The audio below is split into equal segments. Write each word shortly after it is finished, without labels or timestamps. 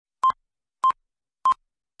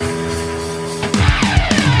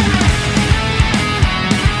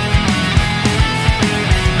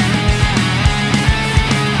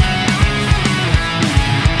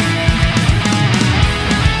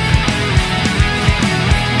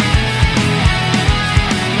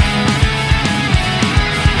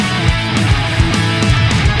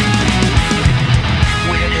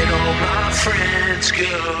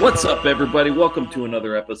What's up, everybody? Welcome to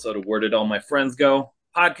another episode of Where Did All My Friends Go?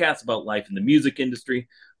 Podcast about life in the music industry.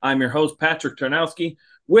 I'm your host, Patrick Tarnowski.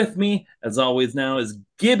 With me, as always, now is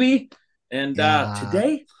Gibby. And Yeah.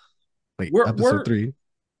 today, Wait, we're episode 3.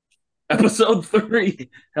 episode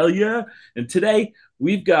 3. Hell yeah. And today,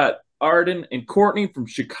 we've got Arden and Courtney from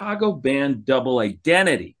Chicago band Double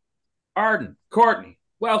Identity. Arden, Courtney,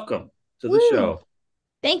 welcome to the Woo! show.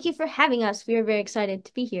 Thank you for having us. We are very excited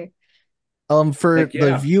to be here. For Heck the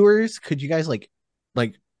yeah. viewers, could you guys like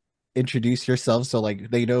introduce yourselves so like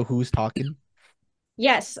they know who's talking?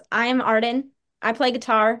 Yes, I am Arden. I play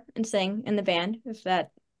guitar and sing in the band, if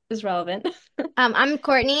that is relevant. I'm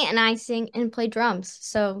Courtney and I sing and play drums.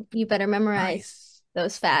 So you better memorize Nice.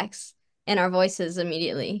 those facts and our voices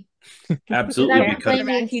immediately. Absolutely, I because blame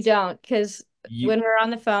you if you don't, because you, when we're on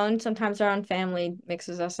the phone, sometimes our own family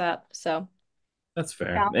mixes us up. So that's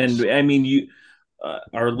fair. yeah. And I mean,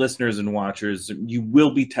 our listeners and watchers, you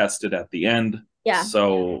will be tested at the end. Yeah.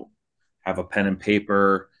 So have a pen and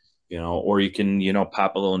paper, or you can,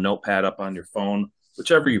 pop a little notepad up on your phone,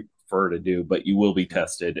 whichever you prefer to do, but you will be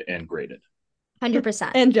tested and graded.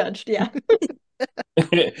 100%. And judged, yeah.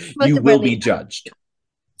 You will be judged.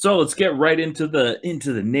 So let's get right into the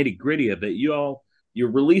nitty gritty of it. You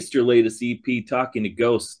released your latest EP, Talking to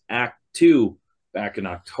Ghosts, Act 2, back in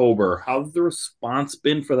October. How's the response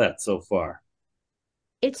been for that so far?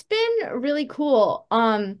 It's been really cool.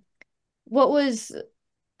 What was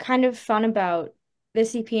kind of fun about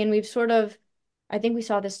this EP, and I think we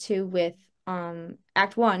saw this too with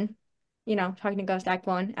Act 1, Talking to Ghost Act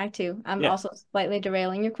 1, Act 2. I'm also slightly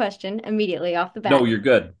derailing your question immediately off the bat. No, you're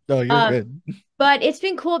good. No, you're good. But it's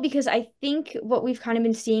been cool because I think what we've kind of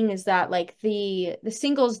been seeing is that like the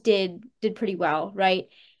singles did pretty well, right?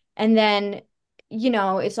 And then,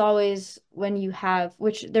 it's always when you have,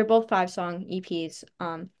 which they're both 5-song EPs,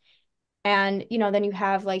 and then you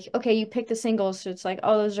have like, okay, you pick the singles, so it's like,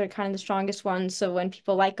 oh, those are kind of the strongest ones. So when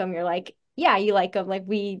people like them, you're like, yeah, you like them. Like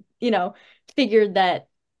we, figured that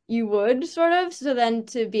you would sort of. So then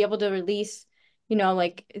to be able to release,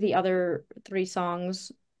 like the other 3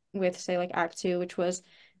 songs with say like Act 2, which was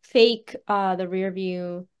Fake, The Rear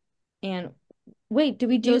View, and wait, did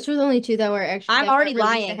we do? Those were the only 2 that were actually. I'm already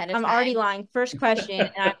lying. I'm already lying. First question,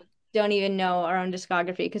 and I don't even know our own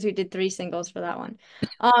discography because we did 3 singles for that one.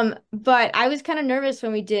 But I was kind of nervous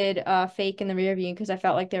when we did Fake and The Rear View because I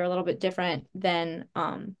felt like they were a little bit different than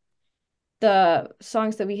the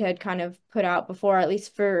songs that we had kind of put out before, at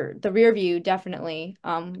least for The Rear View, definitely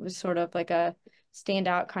was sort of like a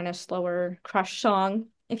standout kind of slower crush song,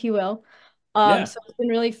 if you will. So it's been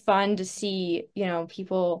really fun to see,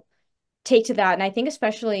 people take to that. And I think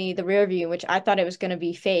especially The Rear View, which I thought it was going to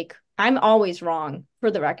be Fake. I'm always wrong,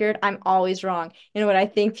 for the record. I'm always wrong in what I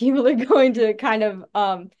think people are going to kind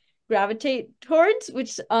of gravitate towards,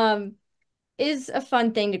 which is a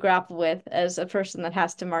fun thing to grapple with as a person that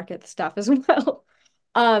has to market the stuff as well.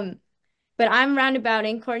 But I'm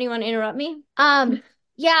roundabouting. Courtney, want to interrupt me?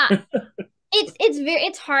 Yeah.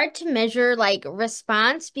 It's hard to measure like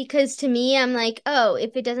response because to me I'm like, oh,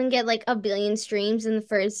 if it doesn't get like a billion streams in the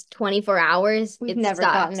first 24 hours, We've it never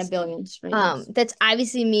sucks. gotten a billion streams. That's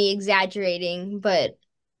obviously me exaggerating, but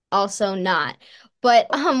also not. But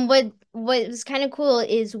what was kind of cool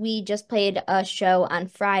is we just played a show on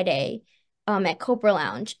Friday at Copra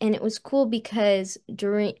Lounge, and it was cool because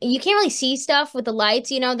during you can't really see stuff with the lights,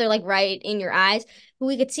 they're like right in your eyes, but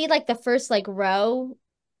we could see like the first like row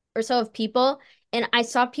or so of people, and I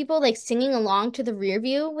saw people like singing along to The Rear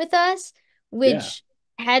View with us, which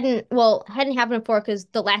hadn't happened before because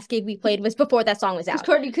the last gig we played was before that song was out.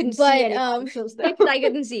 Courtney couldn't see any because I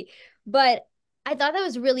couldn't see. But I thought that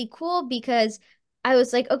was really cool because I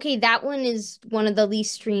was like, okay, that one is one of the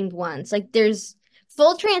least streamed ones. Like there's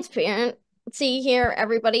full transparency here,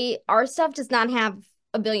 everybody. Our stuff does not have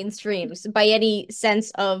a billion streams by any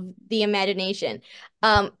sense of the imagination.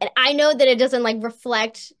 And I know that it doesn't like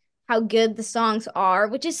reflect how good the songs are,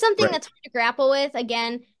 which is something that's hard to grapple with.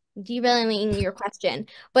 Again, derailing your question.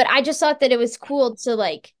 But I just thought that it was cool to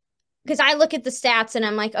like, because I look at the stats and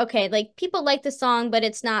I'm like, okay, like people like the song, but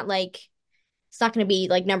it's not going to be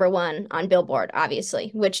like number 1 on Billboard,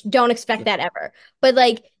 obviously, which don't expect that ever. But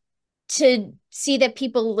like to see that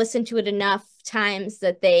people listen to it enough times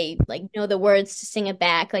that they like know the words to sing it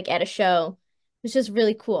back, like at a show, was just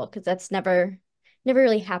really cool because that's never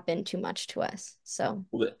really happened too much to us. So,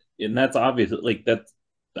 and that's obvious. Like that's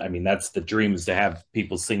the dream, is to have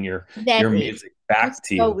people sing your music back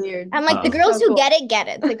to you. So weird. I'm like, the girls who get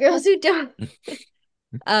it. The girls who don't.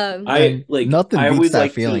 Nothing beats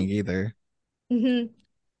that feeling either. Mm-hmm.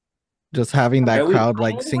 Just having that crowd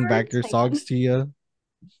like sing back your songs to you.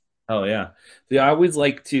 Oh yeah. See, I always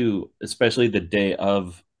like to, especially the day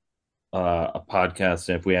of a podcast,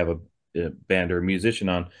 and if we have a band or a musician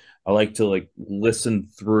on, I like to like listen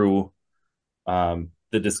through the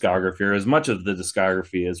discography, or as much of the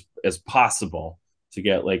discography as possible, to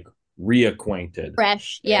get like reacquainted.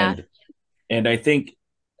 Fresh, yeah. And I think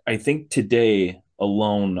today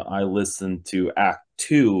alone I listened to Act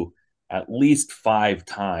Two at least 5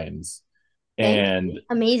 times, Thank and you.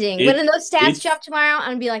 Amazing. When it those stats it's jump tomorrow, I'm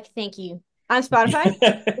gonna be like, thank you. On Spotify?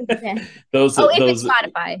 Okay. those Oh, if it's those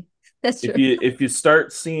Spotify. That's true. if you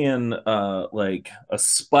start seeing like a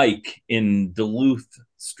spike in Duluth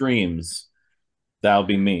streams, that'll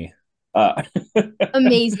be me. Uh,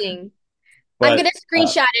 Amazing. I'm gonna but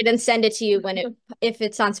screenshot it and send it to you when if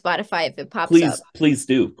it's on Spotify, if it pops up. please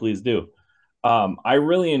do. I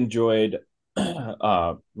really enjoyed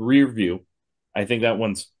Rear View. I think that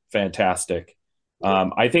one's fantastic.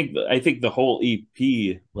 I think the whole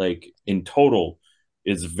EP, like in total,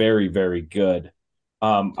 is very, very good.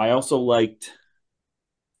 I also liked,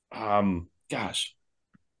 gosh,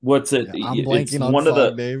 what's it? Yeah, I'm It's blanking on one of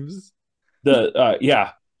song names.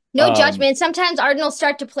 yeah. No judgment. Sometimes Arden will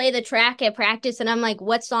start to play the track at practice, and I'm like,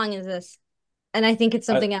 "What song is this?" And I think it's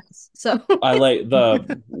I, something else. So, I like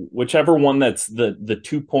the whichever one that's the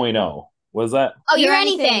 2.0. Was that? oh, You're you're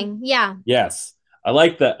Anything. anything. Yeah. Yes. I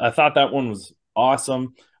like that. I thought that one was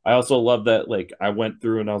awesome. I also love that, like, I went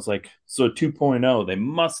through and I was like, so 2.0, they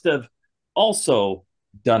must have also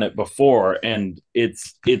done it before. And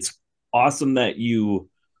it's awesome that you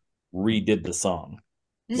redid the song.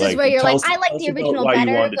 This is Like, where you're tell like, us, I like tell us the about original why you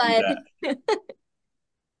better, wanted to do that. but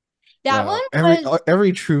that Yeah, one every was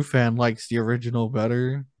every true fan likes the original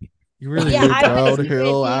better. You really Yeah, go I was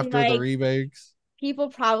downhill thinking, after the like, remakes. people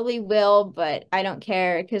probably will, but I don't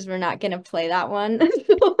care because we're not gonna play that one.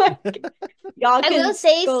 Like, y'all I will can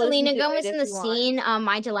say go listen Selena to Gomez it in if the you want. scene,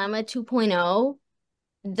 My Dilemma 2.0,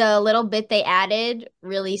 the little bit they added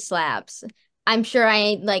really slaps. I'm sure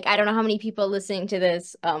I don't know how many people listening to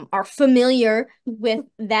this are familiar with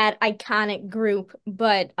that iconic group,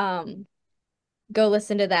 but go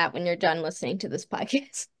listen to that when you're done listening to this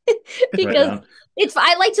podcast. Right Because on.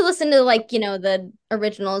 I like to listen to like, the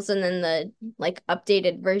originals and then the like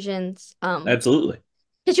updated versions. Absolutely.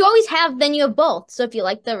 Because you have both. So if you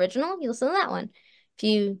like the original, you listen to that one. If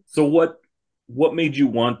you So what made you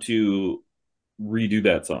want to redo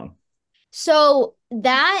that song? So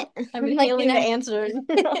that I'm like inhaling the answer.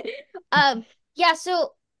 yeah,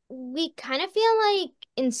 so we kind of feel like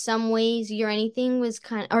in some ways Your Anything was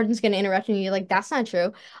kind of Arden's gonna interrupt me. You're like, that's not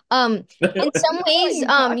true. In some ways,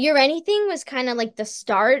 Your Anything was kind of like the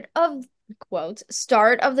start of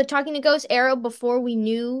start of the Talking to Ghosts era before we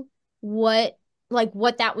knew what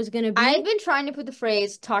what that was gonna be. I've been trying to put the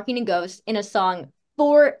phrase talking to ghosts in a song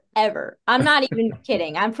forever. I'm not even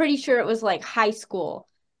kidding. I'm pretty sure it was like high school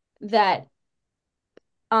that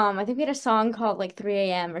I think we had a song called like 3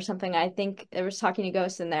 a.m. or something. I think there was talking to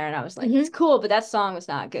ghosts in there, and I was like, it's cool, but that song was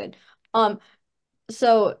not good.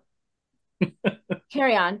 So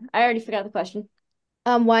carry on. I already forgot the question.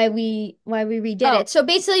 Why we redid it. So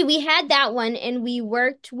basically we had that one and we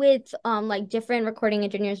worked with like different recording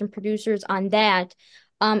engineers and producers on that.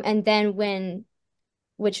 And then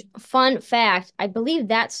which fun fact, I believe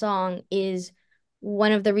that song is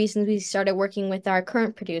one of the reasons we started working with our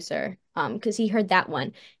current producer. Because he heard that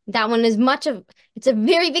one. That one is it's a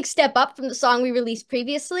very big step up from the song we released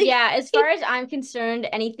previously. Yeah, as far as I'm concerned,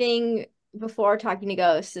 anything before talking to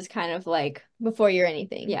ghosts is kind of like Before You're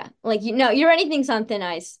Anything. yeah, like you're anything's on thin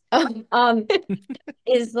ice.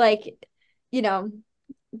 Is like, you know,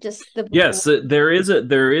 just the Yes, there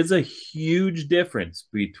is a huge difference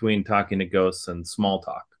between talking to ghosts and small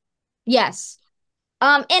talk. Yes.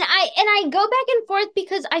 And I go back and forth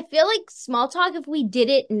because I feel like Small Talk, if we did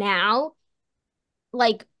it now,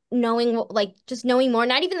 like just knowing more,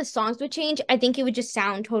 not even the songs would change. I think it would just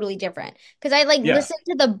sound totally different. Because I like Yeah. listen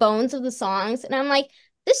to the bones of the songs and I'm like,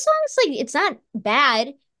 this song's like it's not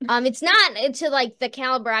bad. It's not to like the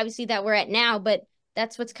caliber obviously that we're at now, but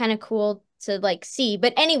that's what's kind of cool to like see.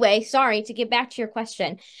 But anyway, sorry to get back to your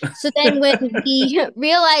question. So then when we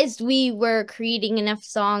realized we were creating enough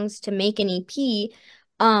songs to make an EP,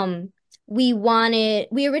 we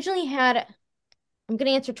originally had I'm going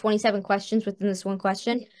to answer 27 questions within this one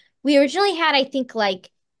question. We originally had, I think, like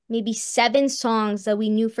maybe 7 songs that we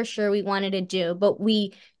knew for sure we wanted to do, but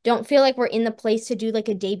we don't feel like we're in the place to do like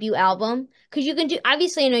a debut album. Because you can do,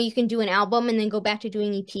 obviously, I know you can do an album and then go back to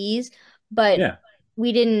doing EPs, but Yeah.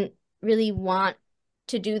 we didn't really want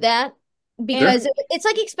to do that because it's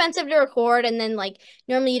like expensive to record. And then like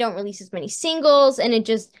normally you don't release as many singles and it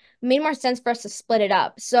just, made more sense for us to split it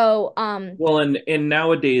up. So, well, and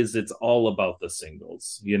nowadays it's all about the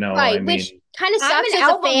singles, you know. right, I which mean, kind of I'm sucks an as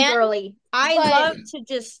a album fan. girly. I but- love to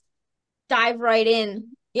just dive right in.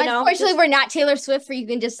 You know, Unfortunately, we're not Taylor Swift where you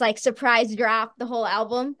can just like surprise drop the whole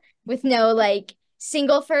album with no like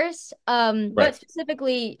single first. but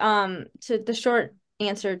specifically, to the short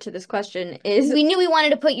answer to this question is we knew we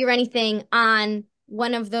wanted to put You're Anything on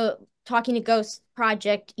one of the Talking to Ghosts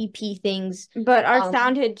project EP things. But our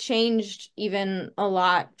sound had changed even a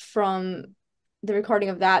lot from the recording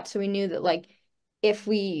of that, so we knew that like if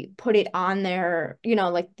we put it on there, you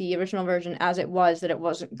know, like the original version as it was, that it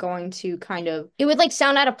wasn't going to kind of it would like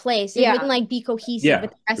sound out of place. It wouldn't like be cohesive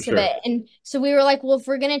with the rest of it. And so we were like, well, if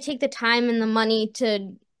we're gonna take the time and the money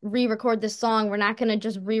to re-record this song, we're not gonna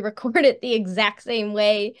just re-record it the exact same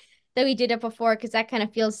way that we did it before, because that kind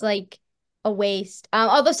of feels like a waste.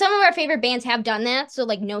 Although some of our favorite bands have done that, so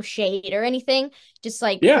like no shade or anything, just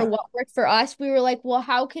like for what worked for us, we were like, well,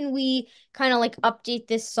 how can we kind of like update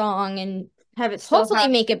this song and have it hopefully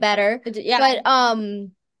make it better. But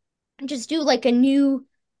just do like a new,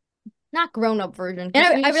 not grown-up version.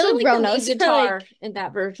 And I really like the lead guitar in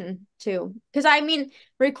that version too, because I mean,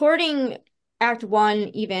 recording Act 1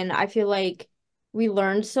 even, I feel like we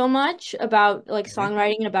learned so much about like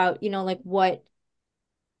songwriting and about, you know, like what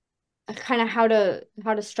kind of how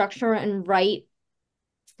to structure and write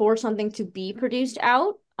for something to be produced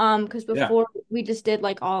out. Because before we just did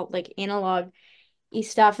like all like analog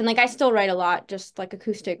stuff, and like I still write a lot, just like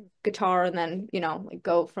acoustic guitar, and then, you know, like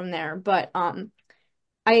go from there. But I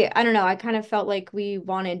don't know, I kind of felt like we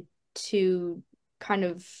wanted to kind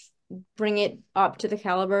of bring it up to the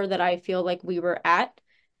caliber that I feel like we were at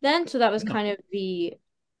then, so that was kind of the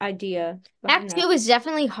idea. Act 2 was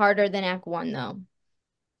definitely harder than Act 1 though.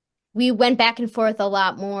 We went back and forth a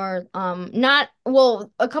lot more.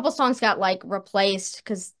 A couple songs got like replaced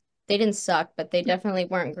because they didn't suck, but they definitely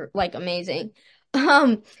weren't like amazing.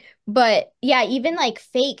 But yeah, even like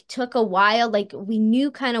Fake took a while. Like we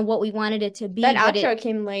knew kind of what we wanted it to be. That outro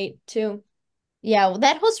came late too. Yeah, well,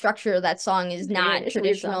 that whole structure of that song is not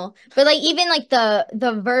traditional. But like even like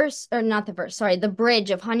the verse, or not the verse, sorry, the bridge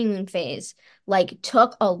of Honeymoon Phase like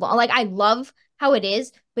took a long, like I love how it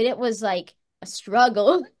is, but it was like a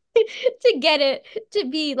struggle to get it to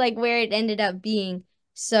be like where it ended up being.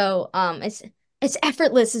 So it's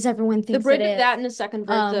effortless as everyone thinks. The bridge of that and the second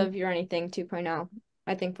verse of You're Anything 2.0,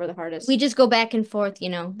 I think, were the hardest. We just go back and forth, you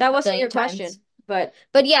know. That wasn't your question, but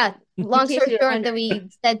yeah, long story short, that we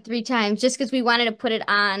said 3 times just because we wanted to put it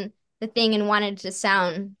on the thing and wanted to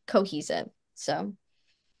sound cohesive. So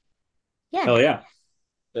yeah. Hell yeah.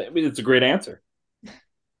 I mean, it's a great answer.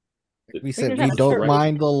 We said we don't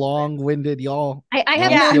mind the long-winded, y'all. I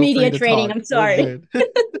have no media training. I'm sorry.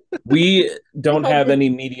 We don't have any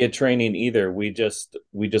media training either. We just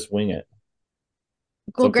wing it.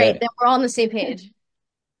 Cool, great. Then we're all on the same page.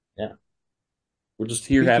 Yeah. We're just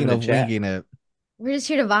here having a chat. Winging it. We're just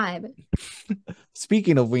here to vibe.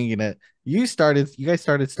 Speaking of winging it, you guys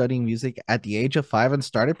started studying music at the age of 5 and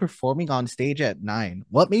started performing on stage at 9.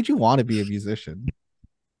 What made you want to be a musician?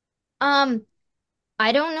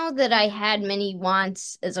 I don't know that I had many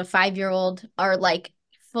wants as a 5-year-old, or like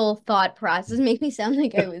full thought process. Make me sound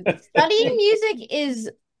like I was studying music is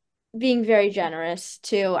being very generous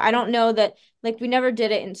too. I don't know that, like, we never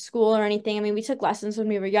did it in school or anything. I mean, we took lessons when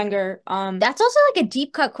we were younger. That's also like a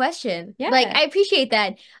deep cut question. Yeah. Like, I appreciate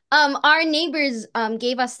that. Our neighbors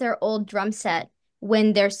gave us their old drum set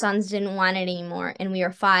when their sons didn't want it anymore, and we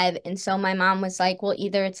were 5. And so my mom was like, well,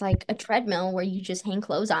 either it's like a treadmill where you just hang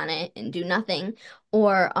clothes on it and do nothing,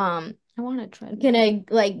 or I want a treadmill. Gonna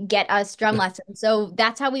like get us drum lessons. So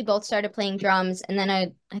that's how we both started playing drums. And then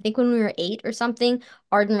I think when we were 8 or something,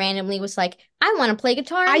 Arden randomly was like, I want to play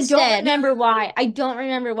guitar instead. I don't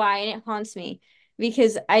remember why, and it haunts me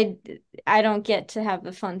because I don't get to have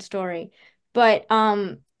the fun story. But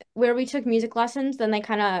where we took music lessons, then they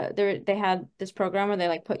had this program where they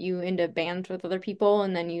like put you into bands with other people,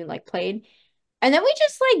 and then you like played, and then we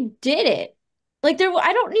just like did it. Like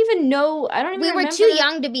I don't even remember. We were too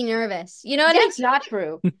young to be nervous. You know what I mean? That's not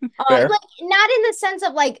true. Like not in the sense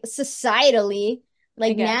of like societally,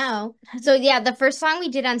 like now. So yeah, the first song we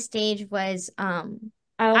did on stage was I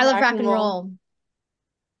Love Rock and Roll.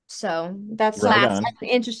 So that's an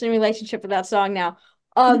interesting relationship with that song now.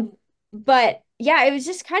 But yeah, it was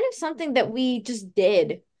just kind of something that we just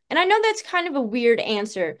did. And I know that's kind of a weird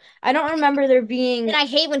answer. I don't remember there being... And I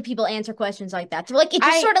hate when people answer questions like that. So like, it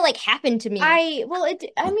just sort of like happened to me.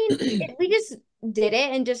 We just did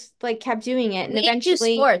it and just like kept doing it. And we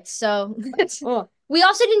eventually... didn't do sports, so... We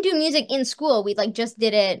also didn't do music in school. We like just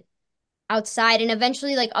did it outside. And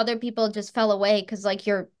eventually like other people just fell away because like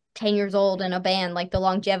your 10 years old in a band. Like the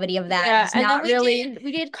longevity of that is and not then really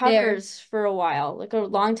we did covers for a while, like a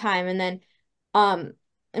long time, and then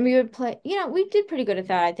and we would play, we did pretty good at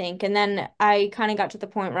that, I think. And then I kind of got to the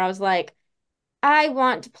point where I was like, I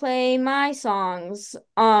want to play my songs.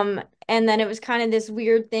 And then it was kind of this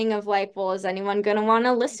weird thing of like, well, is anyone gonna want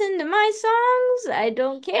to listen to my songs? I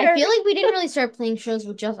don't care. I feel like we didn't really start playing shows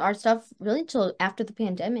with just our stuff really until after the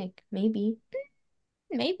pandemic, maybe.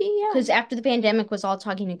 Maybe, yeah. Because after the pandemic was all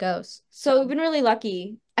Talking to Ghosts. So we've been really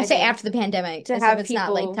lucky. I say after the pandemic, to as have if it's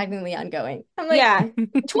not like people- technically ongoing. I'm like, Yeah.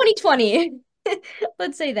 2020.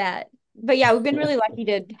 Let's say that. But yeah, we've been really lucky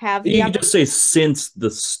to have You can just say since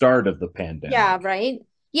the start of the pandemic. Yeah, right?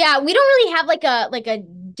 Yeah, we don't really have like a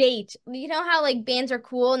date. You know how like bands are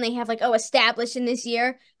cool and they have like, oh, established in this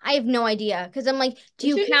year? I have no idea. Because I'm like, do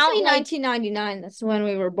you count like 1999? That's when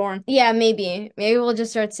we were born. Yeah, maybe. Maybe we'll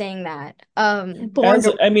just start saying that.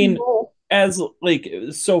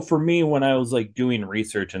 So for me, when I was like doing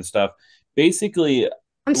research and stuff, basically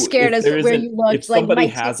I'm scared as to where you looked. If somebody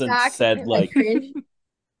like hasn't TikTok, said like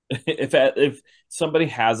if somebody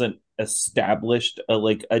hasn't established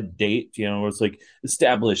a date, it's like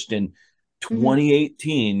established in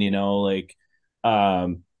 2018,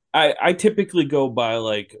 I typically go by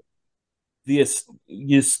like this.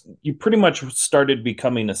 You pretty much started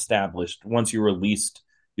becoming established once you released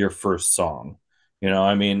your first song.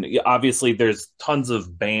 I mean, obviously there's tons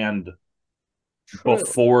of band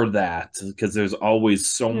before that because there's always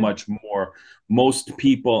so much more. Most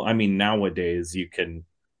people, I mean, nowadays you can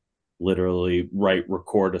literally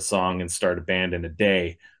record a song and start a band in a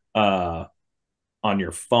day on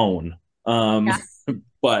your phone.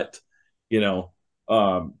 But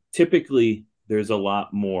typically there's a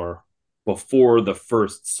lot more before the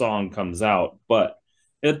first song comes out. But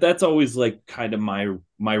that's always like kind of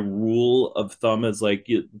my rule of thumb is like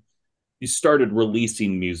you started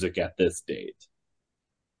releasing music at this date.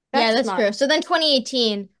 That's true. So then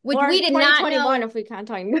 2018, which or we did not know. If we can't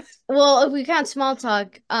talk. Well, if we count small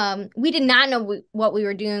talk, we did not know what we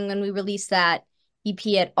were doing when we released that EP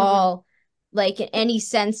at all, like in any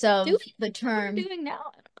sense of the term. What are we doing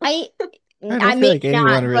now? I don't feel like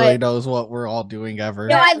anyone really knows what we're all doing ever.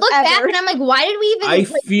 No, I look back and I'm like, why did we even I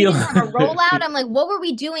feel on a rollout? I'm like, what were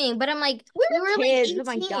we doing? But I'm like, we were kids.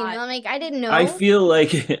 like 18. Oh my God. I'm like, I didn't know. I feel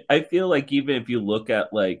like even if you look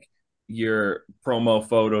at like your promo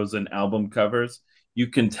photos and album covers, you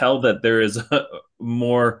can tell that there is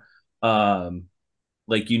more like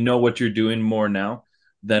what you're doing more now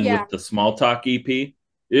than with the Small Talk EP.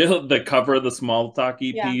 The cover of the Small Talk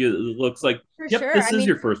EP looks like this is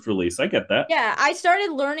your first release. I get that. Yeah, I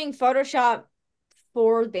started learning Photoshop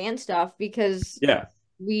for band stuff because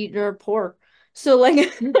we are poor. So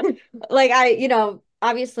like I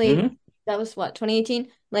obviously that was what 2018.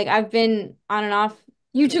 Like I've been on and off.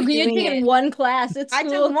 You took one class at school. I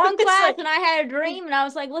took one class and I had a dream and I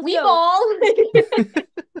was like, let's we go. All.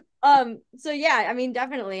 So yeah, I mean,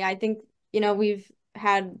 definitely. I think, we've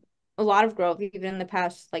had a lot of growth even in the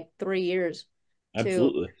past like 3 years.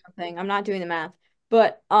 Absolutely. Something. I'm not doing the math.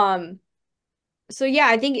 But so yeah,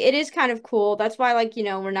 I think it is kind of cool. That's why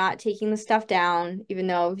we're not taking the stuff down, even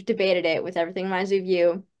though we've debated it with Everything Reminds Me of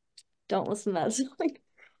You. Don't listen to that song.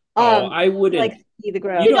 I wouldn't see the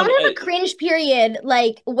growth. You don't have a cringe period.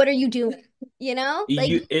 Like, what are you doing?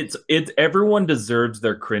 Like it's everyone deserves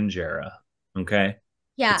their cringe era. Okay.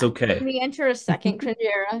 Yeah, it's okay. Can we enter a second cringe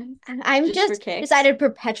era? I'm just decided to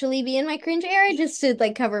perpetually be in my cringe era just to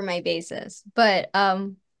like cover my bases. But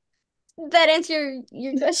that answer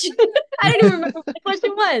your question. I don't even remember what the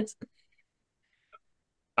question was.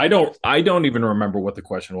 I don't even remember what the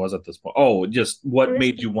question was at this point. Oh, just what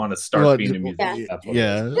made you want to start being a musician? I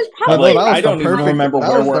don't even remember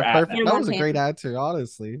where we're at. That was a great answer,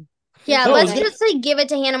 honestly. Yeah, let's just like give it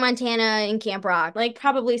to Hannah Montana and Camp Rock. Like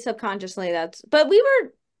probably subconsciously but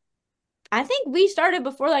I think we started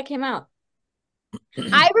before that came out.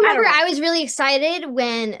 I remember I was really excited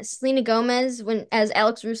when Selena Gomez, as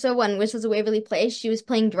Alex Russo, when Whistles of Waverly Place, she was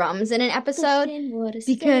playing drums in an episode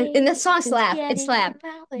because in the song it slapped.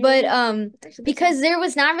 But because there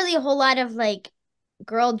was not really a whole lot of like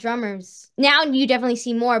girl drummers. Now you definitely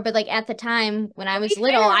see more, but like at the time when I was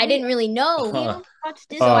little, I didn't really know. So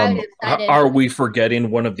I was excited. Are we forgetting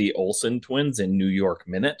one of the Olsen twins in New York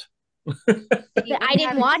Minute? I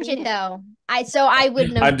didn't watch it though. I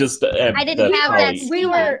wouldn't have. I'm just. I didn't have that. We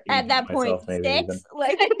were at that point 6.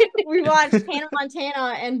 Like we watched Hannah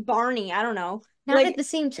Montana and Barney. I don't know. Not at the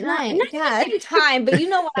same time. Not at the same time, but you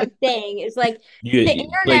know what I'm saying. It's like the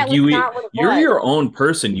internet was not what it was. You're your own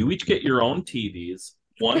person. You each get your own TVs.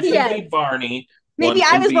 One can be Barney. Maybe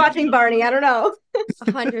I was watching Barney. I don't know.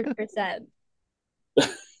 100%.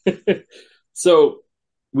 So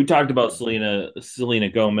we talked about Selena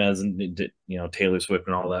Gomez and Taylor Swift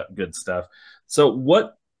and all that good stuff. So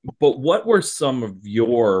what were some of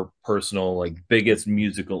your personal like biggest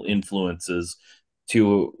musical influences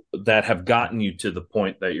to that have gotten you to the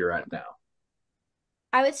point that you're at now?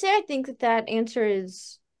 I would say I think that answer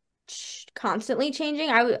is constantly changing.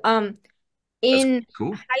 In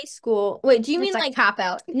cool. high school. Wait, do you mean like cop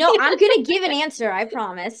out? No, I'm gonna give an answer, I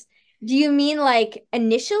promise. Do you mean like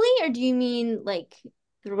initially, or do you mean like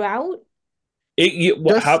throughout?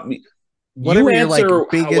 Whatever your like answer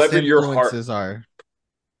biggest however your heart influences are.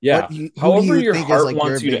 Yeah. Who do However you your think is heart like your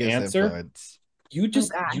wants you to biggest answer, influence? you Oh, you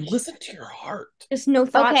gosh. listen to your heart. Just no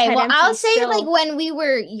thoughts. Okay, head well, empty, I'll say still. like when we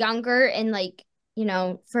were younger and like,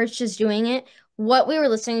 first just doing it, what we were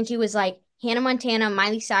listening to was like Hannah Montana,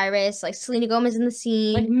 Miley Cyrus, like Selena Gomez in the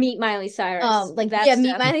Scene. Like Meet Miley Cyrus. Like that Meet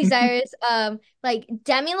stuff. Miley Cyrus. Like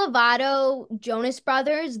Demi Lovato, Jonas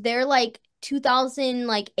Brothers, they're like 2000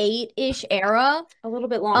 like 8-ish era. A little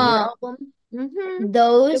bit longer album. Mm-hmm.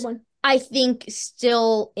 Those I think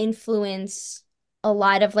still influence a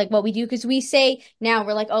lot of like what we do, because we say now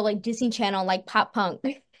we're like, oh, like Disney Channel, like pop punk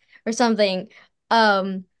or something.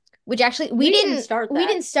 Which actually we didn't start that. We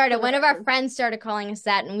didn't start it. One of our friends started calling us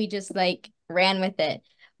that and we just like ran with it.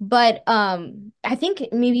 But I think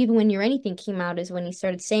maybe even When You're Anything came out is when he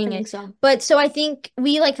started saying it. So. But so I think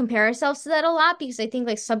we like compare ourselves to that a lot, because I think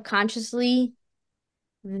like subconsciously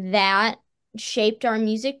that shaped our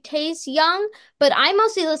music taste young. But I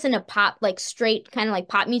mostly listen to pop, like straight kind of like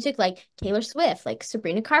pop music, like Taylor Swift, like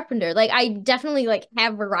Sabrina Carpenter. Like I definitely like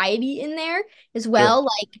have variety in there as well. Sure.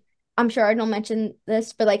 Like I'm sure Arnold mentioned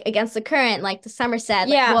this, but like Against the Current, like the Somerset,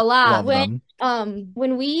 like Yeah. Voila.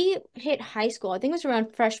 When we hit high school, I think it was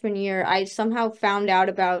around freshman year, I somehow found out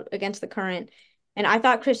about Against the Current, and I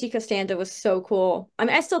thought Chrissy Costanza was so cool. I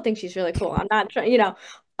mean, I still think she's really cool. I'm not trying,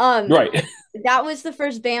 Right. That was the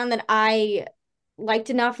first band that I liked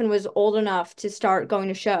enough and was old enough to start going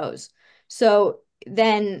to shows. So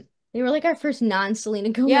then they were like our first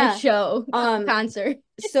non-Selena Gomez show concert.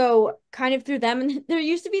 So kind of through them, and there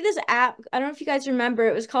used to be this app. I don't know if you guys remember.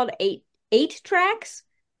 It was called 8Tracks.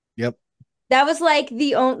 Yep. That was like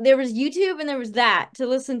there was YouTube and there was that to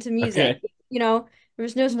listen to music. Okay. There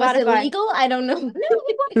was no Spotify. Was it legal? I don't know. No,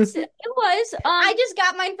 it was. It was. I just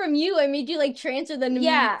got mine from you. I made you like transfer them to me.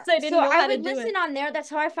 So I didn't know how to do it. Listen on there. That's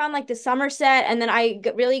how I found like the Somerset, and then I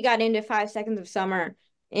really got into 5 Seconds of Summer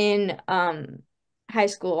in high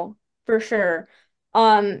school for sure.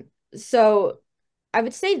 So I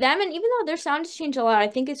would say them, and even though their sound has changed a lot, I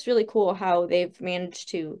think it's really cool how they've managed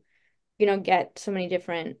to, get so many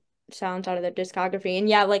different sounds out of their discography. And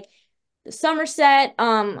yeah, like Somerset,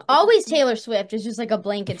 always Taylor Swift is just like a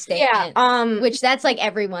blanket statement. Yeah, which that's like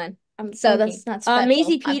everyone. So that's not special.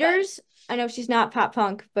 Maisie Peters, I know she's not pop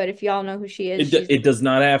punk, but if y'all know who she is, it does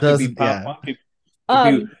not have to be pop punk.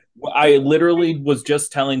 I literally was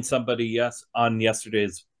just telling somebody on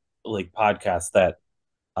yesterday's like podcast that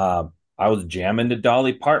I was jamming to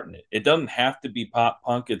Dolly Parton. It doesn't have to be pop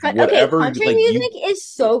punk. It's whatever. Country music is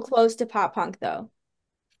so close to pop punk though.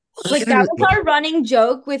 Like that was our running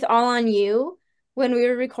joke with All on You when we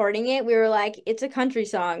were recording it. We were like, it's a country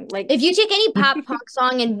song. Like if you take any pop punk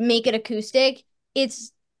song and make it acoustic,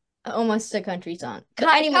 it's almost a country song.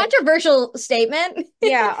 Controversial statement.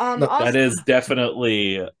 Yeah. That is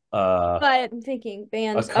definitely but I'm thinking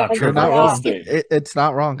bands. You're not wrong. It's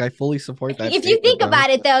not wrong. I fully support that. If you think about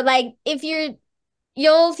it though, like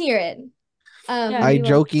you'll hear it. I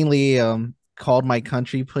jokingly called my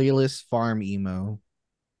country playlist farm emo.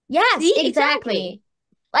 Yes, exactly.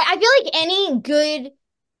 Like I feel like any good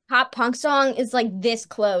pop punk song is like this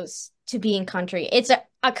close to being country. It's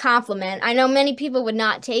a compliment. I know many people would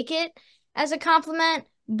not take it as a compliment,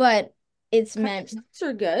 but it's meant. Songs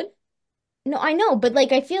are good. No, I know, but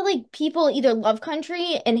like I feel like people either love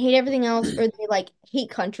country and hate everything else, or they like hate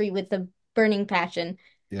country with a burning passion.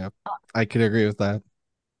 Yeah, I could agree with that.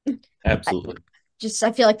 Absolutely.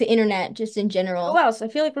 I feel like the internet, just in general. Who else? I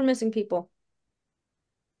feel like we're missing people.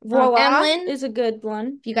 Voila Emlyn is a good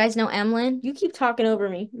one. If you guys know Emlyn, you keep talking over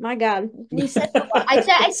me. My God, we said I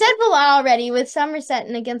said Voila already with Somerset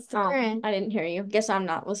and Against the Current. I didn't hear you. Guess I'm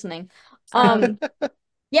not listening.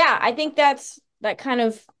 Yeah, I think that kind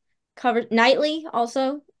of covered Nightly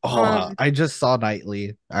also. I just saw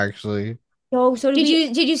Nightly actually. Oh, so did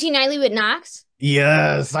you see Nightly with Knox?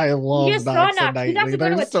 Yes, I love Knox. We got to go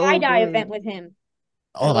to a tie-dye event with him.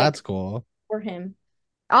 Oh, that's cool. For him,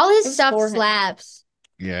 all his stuff slaps.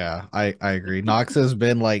 Yeah, I agree. Knox has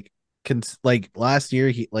been like last year.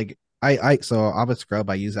 He like so I'm a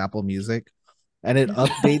scrub. I use Apple Music. and it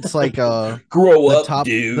updates like grow the up, top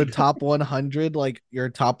dude. the top 100, like your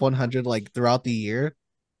top 100 like throughout the year.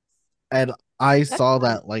 And I saw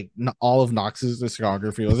that like all of Knox's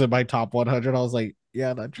discography was in my top 100. I was like,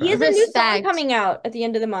 yeah, that He has tracks. a new song Respect. coming out at the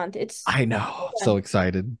end of the month. I know, so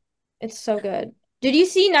excited. It's so good. Did you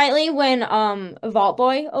see Nightly when Vault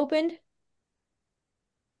Boy opened?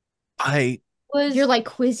 You're like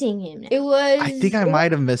quizzing him now. It was. I think I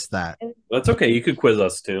might have missed that. That's okay. You could quiz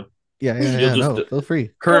us too. Yeah, You'll just no, feel free.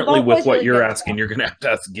 currently Vault with Boy's what really you're good. asking, you're gonna have to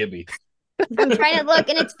ask Gibby. I'm trying to look,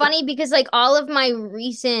 and it's funny because like all of my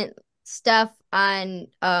recent stuff on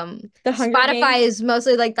The Hunger Spotify Games? is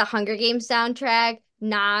mostly like the Hunger Games soundtrack,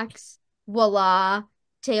 Knox, Voila,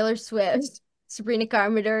 Taylor Swift, Sabrina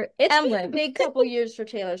Carpenter, It's been a Emblem. big couple years for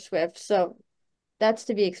Taylor Swift, so that's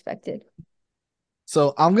to be expected.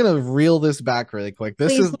 So I'm gonna reel this back really quick.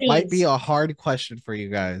 This Please, might be please. a hard question for you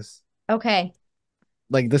guys. Okay.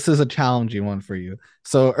 Like this is a challenging one for you.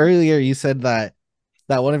 So earlier you said that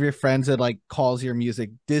one of your friends had like calls your music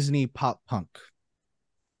Disney pop punk.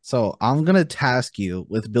 So I'm gonna task you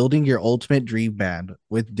with building your ultimate dream band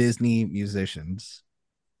with Disney musicians.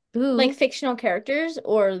 Ooh. Like fictional characters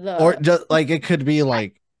or Or just like it could be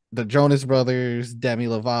like the Jonas Brothers, Demi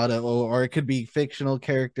Lovato, or it could be fictional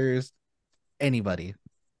characters, anybody.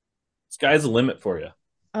 Sky's the limit for you.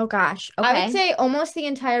 Oh gosh. Okay. I would say almost the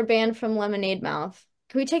entire band from Lemonade Mouth.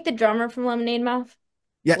 Can we take the drummer from Lemonade Mouth?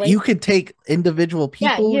 Yeah, Like- you could take individual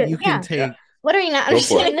people. Yeah, you can yeah. take What are you not Go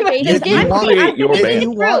for it. understanding the basis? if you I'm want, thinking- your if band.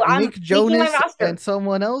 you want I'm Nick thinking my Jonas roster. and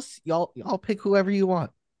someone else, y'all pick whoever you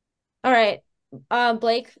want. All right.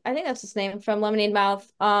 Blake, I think that's his name from Lemonade Mouth.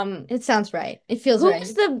 It sounds right. It feels who right.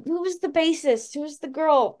 was the bassist? Who was the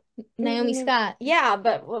girl? Naomi Scott. Yeah,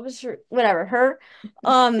 but what was her? Whatever. Her.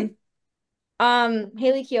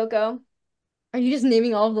 Haley Kiyoko, Are you just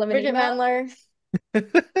naming all of Lemonade Bridget Mouth? Mendler.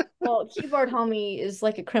 Well, keyboard homie is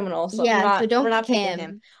like a criminal, so Yeah, so don't we're not pick picking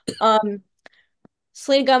him. him.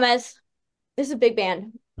 Selena Gomez. This is a big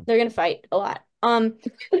band. They're gonna fight a lot.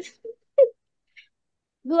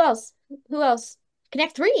 Who else? Who else?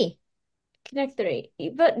 Connect 3. Connect 3.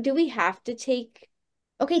 But do we have to take?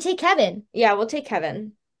 Okay, take Kevin. Yeah, we'll take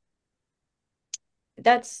Kevin.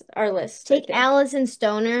 That's our list. I Take think. Allison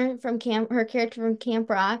Stoner from her character from Camp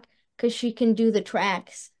Rock, because she can do the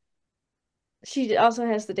tracks. She also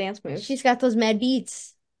has the dance moves. She's got those mad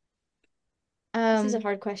beats. This is a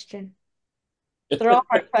hard question. They're all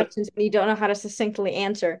hard questions and you don't know how to succinctly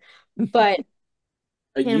answer. But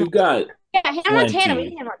You got yeah, Hannah Montana. Plenty. We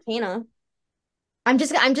need Hannah Montana. I'm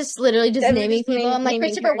just literally just We're naming just people. I'm like naming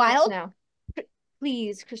Christopher characters Wilde now.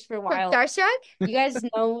 Please, Christopher from Wilde. Starstruck. You guys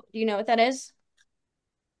know? Do you know what that is?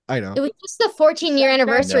 I know. It was just the 14-year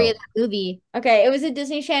anniversary No. of that movie. Okay, it was a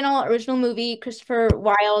Disney Channel original movie. Christopher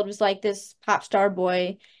Wilde was like this pop star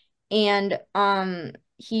boy, and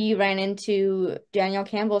he ran into Daniel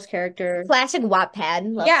Campbell's character. Classic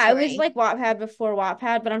Wattpad. Love Yeah, story. it was like Wattpad before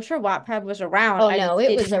Wattpad, but I'm sure Wattpad was around. Oh, I no, just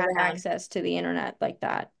it was didn't have around. access to the internet like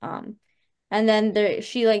that. And then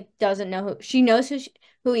she like doesn't know who she knows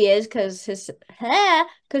who he is because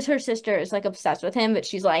her sister is like obsessed with him, but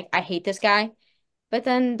she's like, I hate this guy. But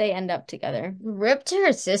then they end up together. Rip to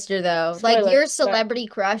her sister though. Spoiler, Like your but- celebrity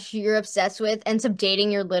crush you're obsessed with ends up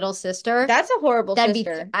dating your little sister. That's a horrible that'd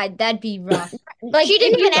sister. that'd be rough. Like She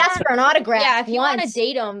didn't if you even ask want- for an autograph. Yeah, if you want to once.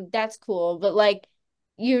 date him, that's cool. But like,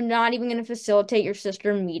 you're not even gonna facilitate your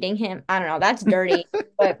sister meeting him. I don't know. That's dirty.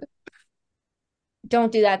 But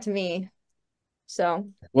don't do that to me. So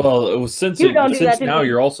Well, it was since You don't do that to now me.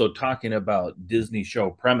 you're also talking about Disney show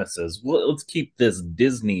premises. Well, let's keep this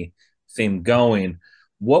Disney theme going.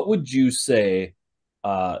 What would you say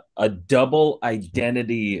a double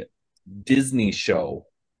identity Disney show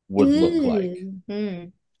would look like?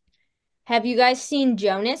 Have you guys seen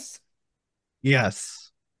Jonas?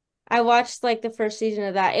 Yes. I watched like the first season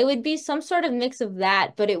of that. It would be some sort of mix of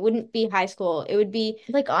that, but it wouldn't be high school. It would be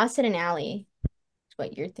Like Austin and Ally. That's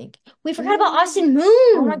what you're thinking. We forgot about Austin Moon.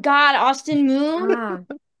 oh my God, Austin Moon.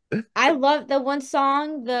 Ah, I love the one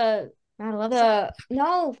song, I love that.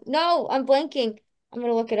 no, I'm blanking. I'm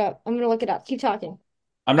gonna look it up. Keep talking.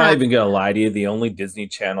 I'm not even gonna lie to you. The only Disney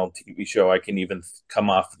Channel TV show I can even come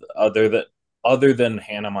off other than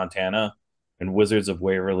Hannah Montana and Wizards of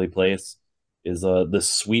Waverly Place is The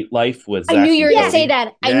Sweet Life with I Zach knew you were and gonna Cody. say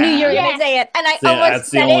that. I knew you were Yeah. gonna say it. And I See, almost that's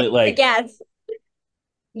the said only, it. like- Yes.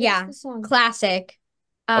 Yeah. What's the song? Classic.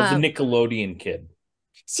 I was a Nickelodeon kid.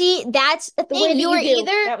 See, that's the The Way thing. That You were You Do.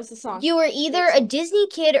 either That was the song. you were either a Disney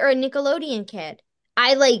kid or a Nickelodeon kid.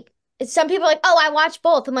 I like some people are like, oh, I watched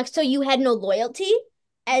both. I'm like, so you had no loyalty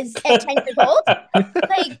as at 10 years old?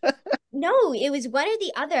 Like, no, it was one or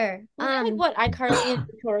the other. Like what? iCarly and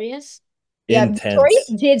Victorious. Yeah, Intense.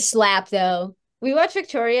 Victorious did slap though. We watched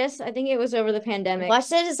Victorious. I think it was over the pandemic.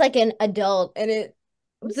 Watched it as like an adult, and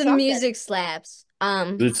the something. music slaps.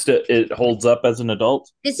 It holds up as an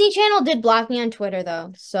adult. Disney Channel did block me on Twitter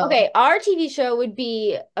though. So Okay, our TV show would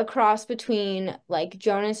be a cross between like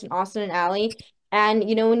Jonas and Austin and Ally. And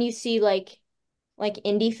you know when you see like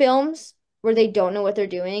indie films where they don't know what they're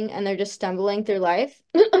doing and they're just stumbling through life,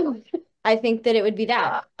 I think that it would be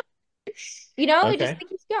that. You know, it just Okay.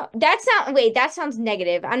 keeps going. That sounds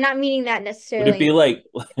negative. I'm not meaning that Would necessarily. it be like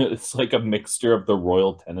it's like a mixture of the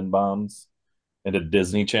Royal Tenenbaums and a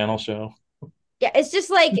Disney Channel show? Yeah, it's just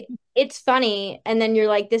like it's funny, and then you're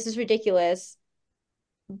like, this is ridiculous,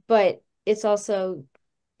 but it's also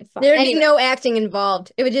fun. there'd be Anyway, no acting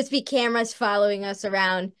involved. It would just be cameras following us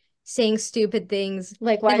around, saying stupid things,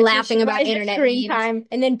 like and laughing about why is your internet screen memes, time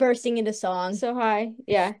and then bursting into song. so high?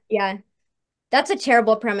 Yeah, Yeah. That's a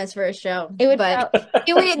terrible premise for a show. it would. But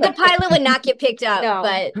the pilot would not get picked up, No.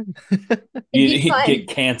 but You'd fun. get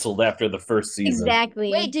canceled after the first season.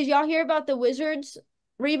 exactly. Wait, did y'all hear about the Wizards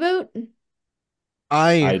reboot?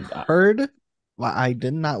 I heard, well, I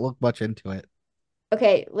did not look much into it.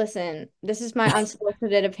 Okay, listen, this is my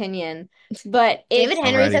unsolicited opinion, but David it's I'm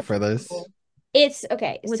Henry's ready a for this. it's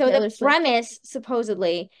okay. With So Taylor the Swift. premise,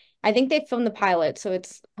 supposedly, I think they filmed the pilot, so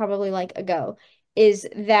it's probably like a go, is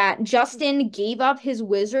that Justin gave up his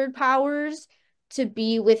wizard powers to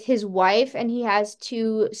be with his wife, and he has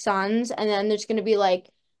two sons, and then there's gonna be like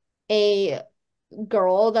a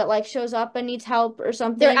girl that like shows up and needs help or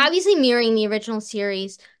something. They're obviously mirroring the original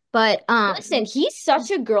series, but Listen, he's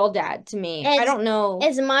such a girl dad to me. I don't know.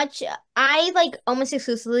 as much. I like almost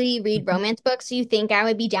exclusively read romance books, so you think I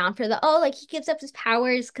would be down for like he gives up his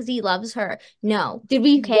powers because he loves her. No. Did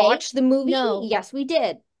we Okay. watch the movie? No. Yes, we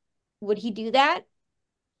did. Would he do that?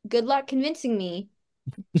 Good luck convincing me.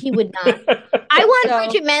 He would not. I want So-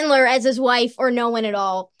 Bridget Mendler as his wife or no one at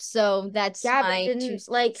all. So that's Yeah, but my didn't two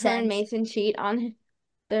like her and cents. Mason cheat on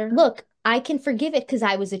their Look, I can forgive it because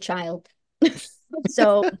I was a child.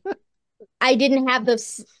 So I didn't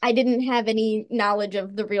have any knowledge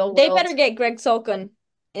of the real world. They better get Greg Sulkin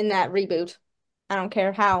in that reboot. I don't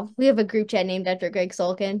care how. We have a group chat named after Greg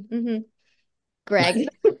Sulkin. Mm-hmm. Greg.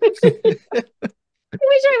 I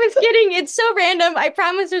wish I was kidding. It's so random. I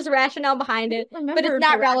promise there's rationale behind it, but it's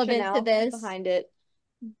not relevant to this. Behind it.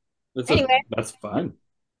 Anyway. That's fun.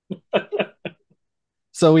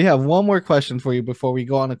 So we have one more question for you before we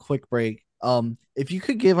go on a quick break. If you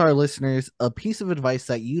could give our listeners a piece of advice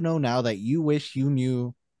that you know now that you wish you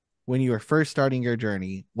knew when you were first starting your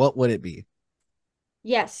journey, what would it be?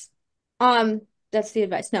 Yes. That's the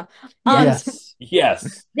advice. No. Yes.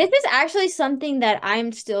 Yes. This is actually something that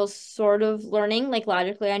I'm still sort of learning. Like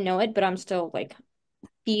logically, I know it, but I'm still like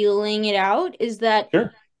feeling it out. Is that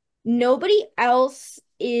Sure. nobody else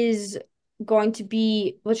is going to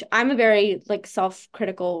be, which I'm a very like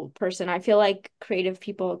self-critical person. I feel like creative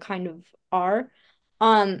people kind of are.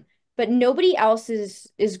 But nobody else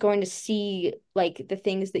is going to see like the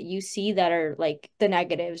things that you see that are like the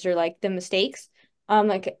negatives or like the mistakes.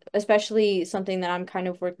 Like especially something that I'm kind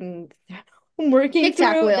of working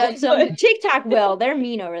TikTok through. will. TikTok will. They're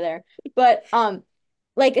mean over there. But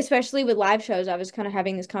like especially with live shows, I was kind of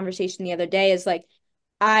having this conversation the other day, is like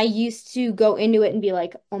I used to go into it and be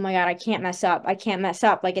like, oh my God, I can't mess up. I can't mess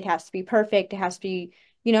up. Like it has to be perfect. It has to be,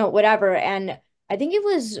 whatever. And I think it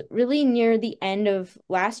was really near the end of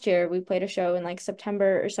last year. We played a show in like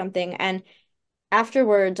September or something. And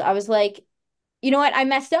afterwards, I was like, you know what? I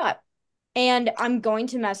messed up and I'm going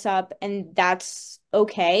to mess up, and that's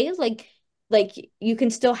okay. Like you can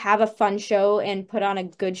still have a fun show and put on a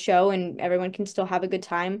good show, and everyone can still have a good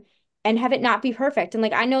time and have it not be perfect. And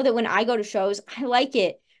like I know that when I go to shows, I like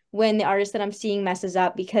it when the artist that I'm seeing messes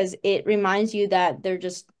up, because it reminds you that they're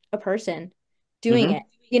just a person doing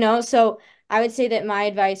it, So I would say that my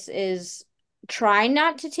advice is try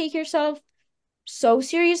not to take yourself so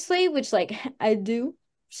seriously, which like I do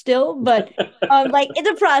still, but like it's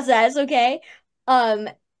a process, okay?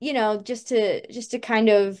 Just to kind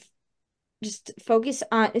of just focus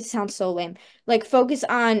on, it sounds so lame, like focus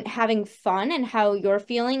on having fun and how you're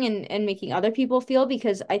feeling, and making other people feel,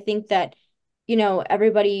 because I think that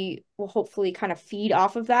everybody will hopefully kind of feed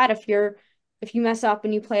off of that. If you mess up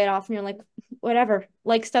and you play it off and you're like, whatever,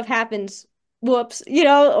 like stuff happens, whoops,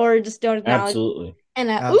 or just don't acknowledge. Absolutely. And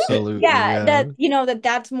Absolutely, yeah.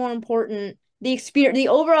 that's more important. The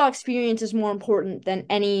overall experience is more important than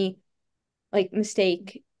any like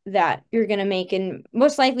mistake that you're gonna make, and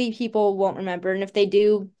most likely people won't remember. And if they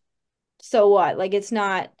do, so what? Like it's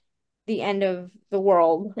not the end of the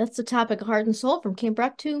world. That's the topic of Heart and Soul from Camp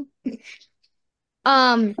Rock 2.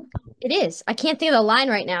 It is. I can't think of the line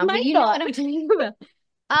right now, My but you know God. what I'm talking about.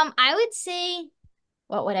 I would say,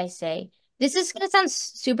 what would I say? This is gonna sound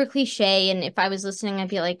super cliche, and if I was listening, I'd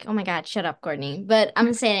be like, "Oh my God, shut up, Courtney." But I'm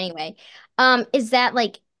gonna say it anyway. Is that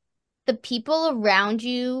like the people around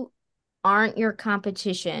you aren't your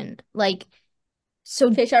competition? Like,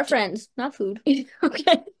 so Fish are friends, not food.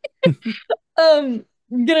 okay.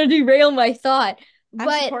 Gonna derail my thought, I'm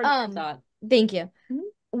but supporting your thought. thank you. Mhm.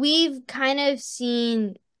 We've kind of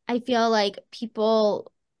seen. I feel like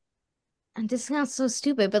people. And this sounds so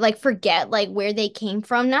stupid, but like forget like where they came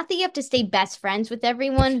from. Not that you have to stay best friends with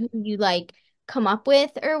everyone who you like come up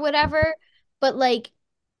with or whatever, but like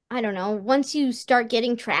I don't know, once you start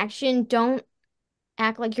getting traction, don't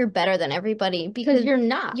act like you're better than everybody because You're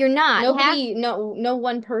not. you're not. No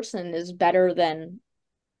one person is better than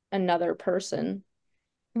another person.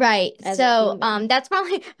 Right. As a So, human. that's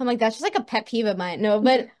probably I'm like that's just like a pet peeve of mine. No,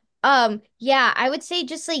 but yeah, I would say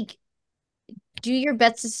just like do your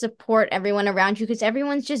best to support everyone around you because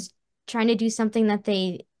everyone's just trying to do something that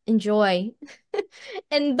they enjoy.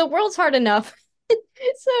 And the world's hard enough.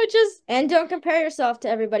 So just And don't compare yourself to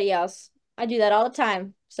everybody else. I do that all the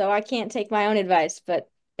time, so I can't take my own advice. But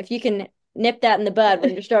if you can nip that in the bud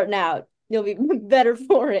when you're starting out, you'll be better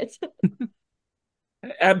for it.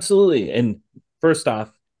 Absolutely. And first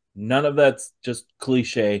off, none of that's just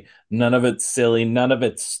cliche. None of it's silly. None of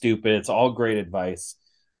it's stupid. It's all great advice.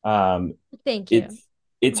 Um, thank you.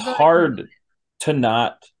 it's Really hard to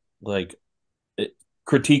not like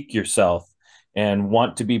critique yourself and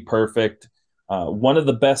want to be perfect. One of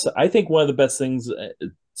the best, I think, one of the best things.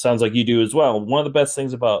 It sounds like you do as well. One of the best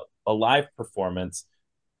things about a live performance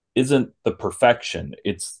isn't the perfection;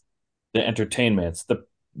 it's the entertainment. It's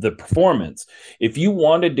the performance. If you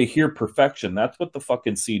wanted to hear perfection, that's what the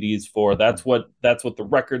fucking CD's for. That's what the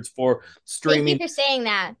record's for. thank you Streaming. for saying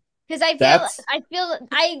that. Because That's I Go feel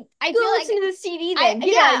like listen to the CD I then.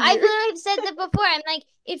 Get yeah, out of I've here. literally said that before. I'm like,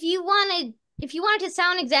 if you wanted to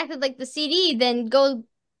sound exactly like the CD, then go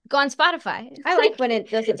on Spotify. I like when it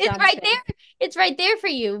doesn't It's sound right the same. there. It's right there for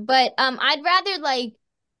you. But I'd rather like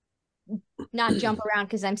not jump around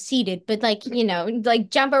because I'm seated, but like, like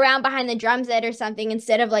jump around behind the drum set or something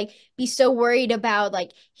instead of like be so worried about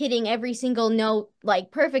like hitting every single note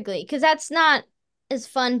like perfectly. Because that's not as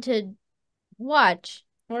fun to watch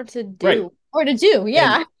Or to right. do. or to do.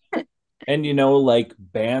 And Yeah. like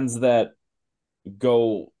bands that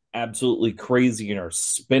go absolutely crazy and are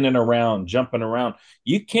spinning around, jumping around.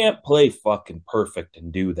 You can't play fucking perfect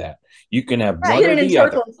and do that. You can have one or Spinning in the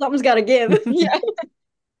other, circles, something's got to give. Yeah.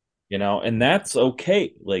 and that's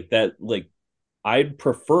okay. Like that, like I'd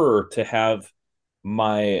prefer to have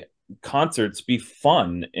my concerts be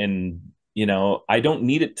fun and I don't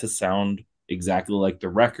need it to sound exactly like the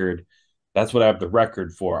record. That's what I have the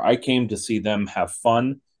record for. I came to see them have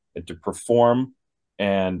fun and to perform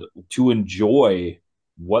and to enjoy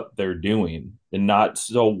what they're doing and not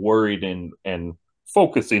so worried and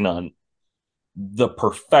focusing on the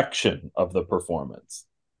perfection of the performance.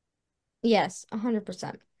 Yes,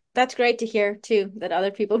 100%. That's great to hear too, that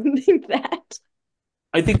other people think that.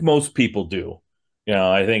 I think most people do.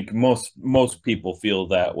 I think most people feel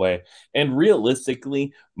that way. And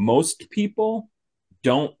realistically, most people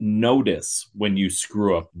don't notice when you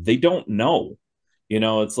screw up. They don't know.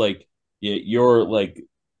 It's like you're like,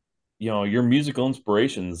 your musical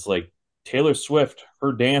inspirations like Taylor Swift,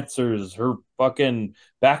 her dancers, her fucking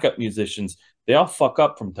backup musicians, they all fuck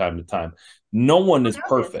up from time to time. No one is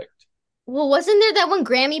perfect. Well, wasn't there that one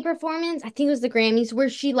Grammy performance? I think it was the Grammys where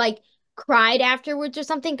she like cried afterwards or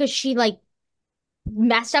something because she like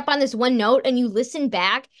messed up on this one note and you listen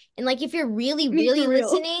back and like if you're really really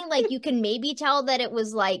listening like you can maybe tell that it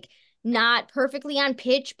was like not perfectly on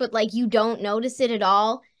pitch but like you don't notice it at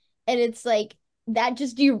all and it's like that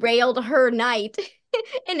just derailed her night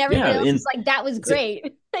and everybody Yeah, else and was like that was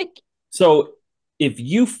great. Like so if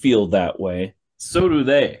you feel that way, so do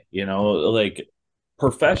they. Like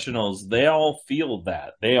professionals, they all feel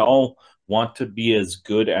that. They all want to be as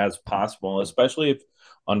good as possible, especially if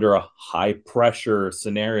under a high pressure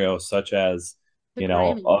scenario such as an an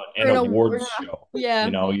awards award. show. Yeah.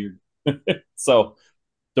 You're so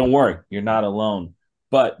don't worry, you're not alone.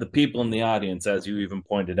 But the people in the audience, as you even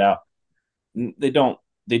pointed out, they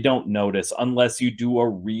don't notice unless you do a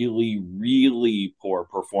really really poor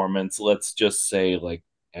performance. Let's just say like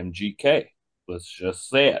MGK. Let's just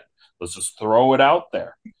say it. Let's just throw it out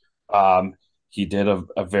there. um he did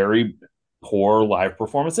a very poor live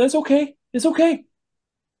performance. It's okay.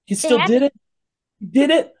 He It still did happened. it. He did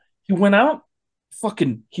it. He went out,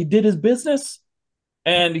 fucking he did his business,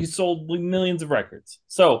 and he sold millions of records.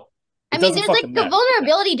 So I mean, there's like the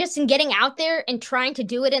vulnerability just in getting out there and trying to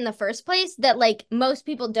do it in the first place that like most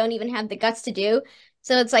people don't even have the guts to do.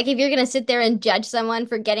 So it's like if you're gonna sit there and judge someone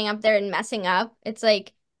for getting up there and messing up, it's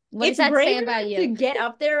like, what does that say about you? To get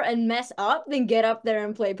up there and mess up than get up there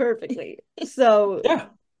and play perfectly. So yeah,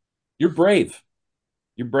 you're brave.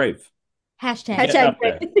 You're brave. Hashtag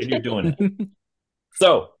brave. And you're doing it.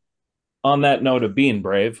 So, on that note of being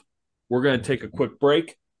brave, we're going to take a quick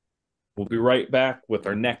break. We'll be right back with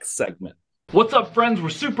our next segment. What's up, friends? We're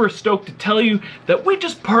super stoked to tell you that we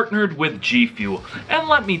just partnered with GFUEL. And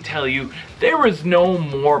let me tell you, there is no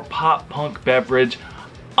more pop punk beverage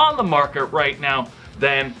on the market right now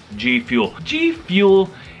than GFUEL. GFUEL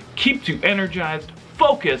keeps you energized,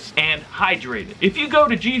 focused, and hydrated. If you go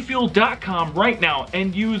to gfuel.com right now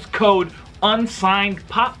and use code Unsigned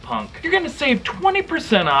Pop Punk, you're gonna save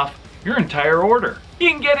 20% off your entire order. You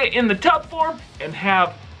can get it in the tub form and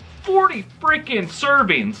have 40 freaking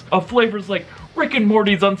servings of flavors like Rick and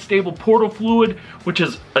Morty's Unstable Portal Fluid, which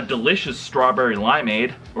is a delicious strawberry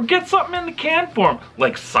limeade, or get something in the can form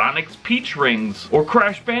like Sonic's Peach Rings or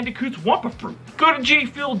Crash Bandicoot's Wumpa Fruit. Go to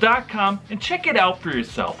gfuel.com and check it out for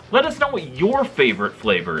yourself. Let us know what your favorite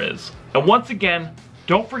flavor is. And once again,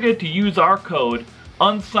 don't forget to use our code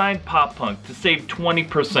Unsigned Pop Punk to save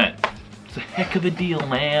 20%. It's a heck of a deal,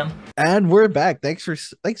 man. And we're back. Thanks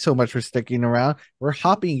so much for sticking around. We're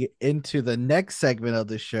hopping into the next segment of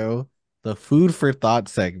the show, the food for thought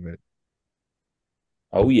segment.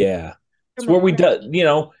 Oh yeah, it's where we do. You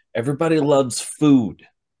know, everybody loves food,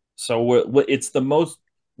 so it's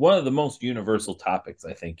one of the most universal topics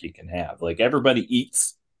I think you can have. Like everybody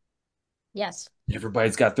eats. Yes.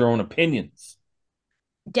 Everybody's got their own opinions.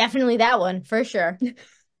 Definitely that one for sure.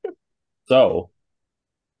 So,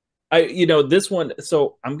 this one.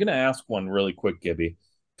 So I'm gonna ask one really quick, Gibby,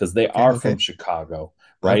 because they are from Chicago,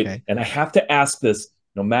 right? Okay. And I have to ask this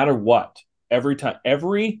no matter what. Every time,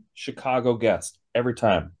 every Chicago guest, every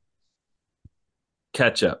time,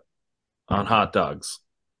 ketchup on hot dogs.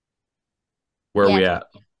 Where are we at?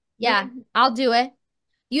 Yeah, I'll do it.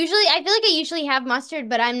 Usually, I feel like I usually have mustard,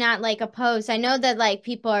 but I'm not like opposed. I know that like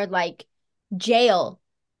people are like jail,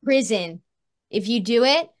 prison if you do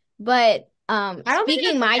it, but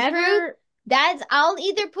speaking my truth, I'll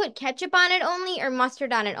either put ketchup on it only or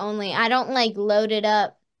mustard on it only. I don't like load it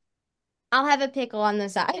up. I'll have a pickle on the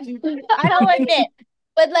side. I don't admit.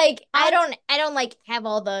 But like I don't like have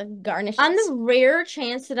all the garnishes. On the rare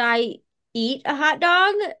chance that I eat a hot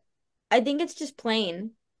dog, I think it's just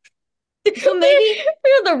plain. So maybe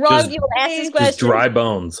we're the wrong people to ask this question. Just dry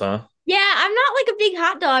bones, huh? Yeah, I'm not like a big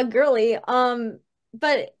hot dog girly.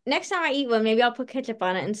 But next time I eat one, maybe I'll put ketchup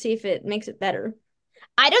on it and see if it makes it better.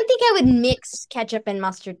 I don't think I would mix ketchup and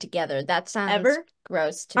mustard together. That sounds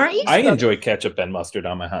gross to me. I enjoy ketchup and mustard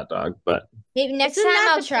on my hot dog, but maybe next time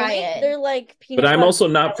I'll try it. They're like peanut. But I'm also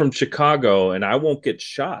not from Chicago, and I won't get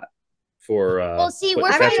shot for. Well, see,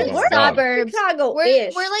 we're from the suburbs.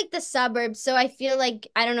 We're like the suburbs, so I feel like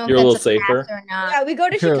I don't know if that's a safer or not. Yeah, we go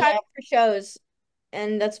to Chicago for shows,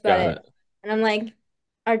 and that's about it. And I'm like,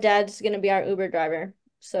 our dad's gonna be our Uber driver,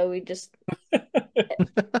 so we just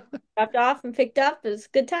dropped off and picked up. It was a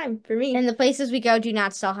good time for me. And the places we go do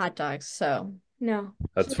not sell hot dogs, so no.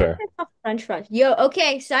 That's fair. French fries. Yo,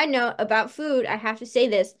 okay, side note about food, I have to say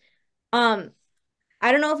this. I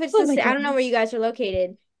don't know if it's I don't know where you guys are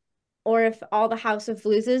located or if all the House of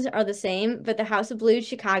Blueses are the same, but the House of Blues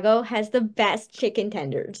Chicago has the best chicken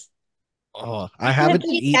tenders. Oh, I haven't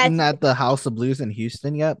eaten at the House of Blues in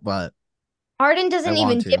Houston yet, but Arden doesn't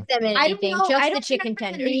even dip them in anything, just the chicken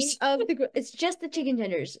tenders. It's just the chicken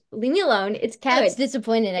tenders. Leave me alone. It's Cat's good.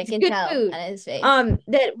 disappointed. I can tell on his face.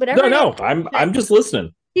 That whatever. No, I'm just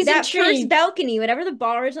listening. That first balcony, whatever the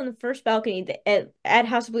bar is on the first balcony at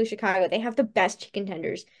House of Blue Chicago, they have the best chicken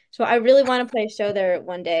tenders. So I really want to play a show there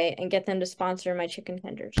one day and get them to sponsor my chicken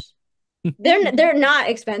tenders. They're not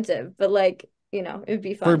expensive, but like, you know, it'd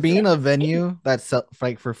be fun. For being a venue that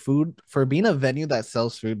for being a venue that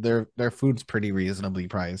sells food, their food's pretty reasonably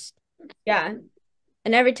priced. Yeah.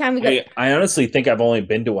 And every time we go, I honestly think I've only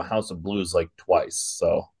been to a House of Blues like twice,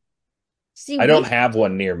 so I don't have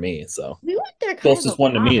one near me. So we went there. Closest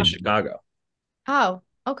one to me is Chicago. Oh,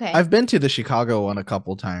 okay. I've been to the Chicago one a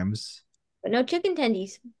couple times, but no chicken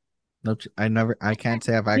tendies. No, I can't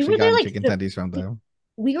say I've actually gotten chicken tendies from them.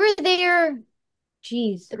 We were there.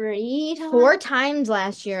 Geez, 4 times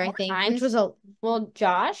last year, I think. Which was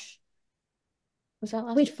Josh. Was that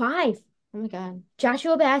last? Wait, 5. Oh my God,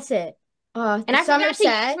 Joshua Bassett. And I forgot to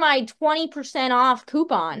use my 20% off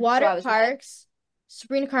coupon. Water Parks,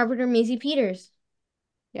 Sabrina Carpenter, Maisie Peters.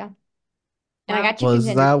 Yeah. And I got chicken Was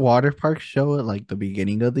tenders. that Water Park show at like the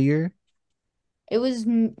beginning of the year?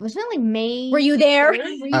 wasn't it like May? Were you there?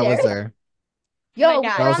 3rd? Were you I there? was there. Yo, Oh my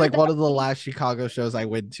God. That was we're on like the one of the last Chicago shows I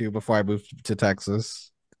went to before I moved to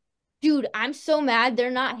Texas. Dude, I'm so mad they're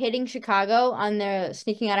not hitting Chicago on their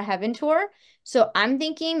Sneaking Out of Heaven tour. So I'm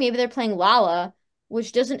thinking maybe they're playing Lala,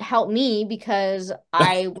 which doesn't help me because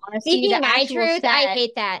I want to see Speaking the my actual truth, I set.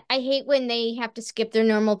 hate that. I hate when they have to skip their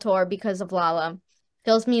normal tour because of Lala.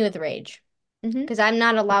 Fills me with rage. Because I'm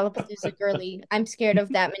not a Lollapalooza girly. I'm scared of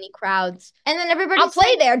that many crowds. And then everybody's I'll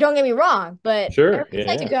play like, there, don't get me wrong, but Sure. everybody's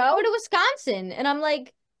Yeah. like, go to Wisconsin. And I'm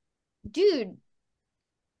like, dude,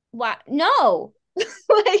 why? No.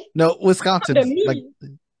 Like, No, Wisconsin's me. like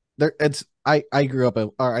there. It's I grew up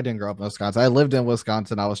in, or I didn't grow up in Wisconsin. I lived in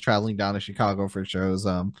Wisconsin. I was traveling down to Chicago for shows.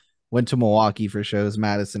 Went to Milwaukee for shows,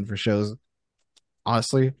 Madison for shows.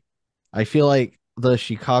 Honestly, I feel like the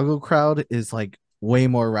Chicago crowd is like way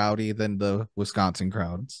more rowdy than the Wisconsin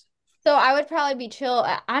crowds. So I would probably be chill.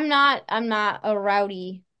 I'm not a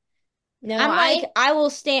rowdy. no, I'm like, I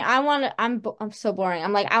will stand. I'm so boring.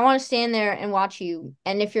 I'm like, I want to stand there and watch you.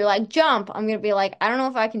 And if you're like, jump, I'm gonna be like, I don't know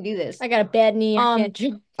if I can do this. I got a bad knee. I can't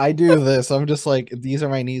jump. I do this. I'm just like, these are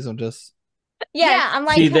my knees. I'm just Yeah, I'm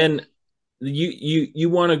like, See, then you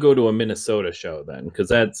want to go to a Minnesota show then,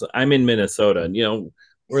 because I'm in Minnesota, and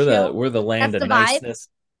we're the land That's of the vibe. niceness,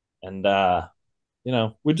 and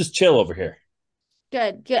we're just chill over here.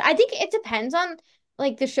 good. I think it depends on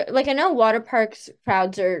like the show. Like I know water parks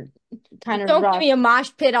crowds are kind of Don't rough. give me a mosh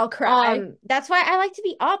pit, I'll cry. That's why I like to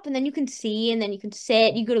be up, and then you can see, and then you can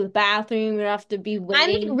sit. You go to the bathroom. You don't have to be I'm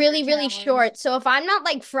waiting. like really, really short, so if I'm not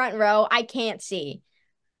like front row, I can't see.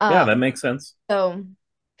 Yeah, that makes sense. So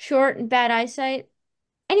short and bad eyesight.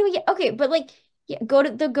 Anyway, yeah, okay, but like, yeah, go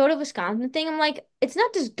to Wisconsin thing. I'm like, it's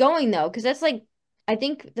not just going though, because that's like, I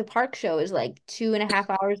think the park show is like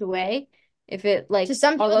 2.5 hours away. If it like To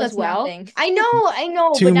some all people, goes that's well, nothing. I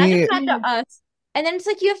know, To but me- that's not to us. And then it's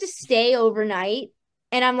like you have to stay overnight,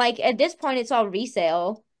 and I'm like, at this point, it's all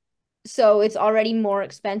resale, so it's already more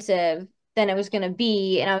expensive than it was gonna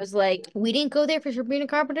be. And I was like, We didn't go there for Sabrina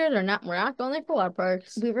Carpenter. We're not going there for water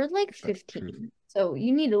parks. we were like True. 15, so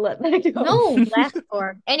you need to let that go. No, last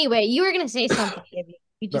four. Anyway, you were gonna say something, Gibby.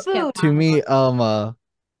 You just kept to me,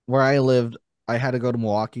 where I lived, I had to go to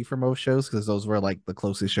Milwaukee for most shows because those were like the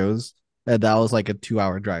closest shows, and that was like a 2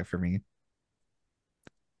 hour drive for me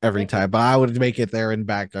every time. But I would make it there and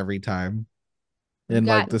back every time in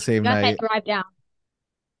like the same got night. that drive down.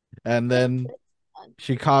 And then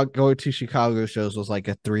going to Chicago shows was like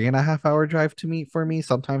a 3.5 hour drive to me for me,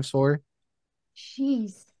 sometimes 4.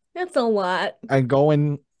 Jeez, that's a lot. And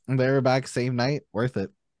going there back same night, worth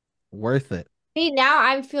it. Worth it. See, now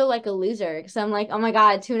I feel like a loser because I'm like, oh my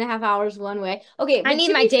God, 2.5 hours one way. Okay, I but need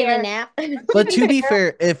to my be daily fair- nap. But to be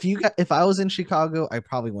fair, if I was in Chicago, I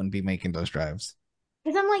probably wouldn't be making those drives.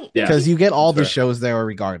 Because I'm like, Yeah. Because you get all the That's fair. shows there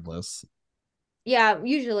regardless. yeah,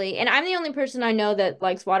 usually. And I'm the only person I know that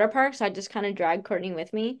likes water parks. I just kind of drag Courtney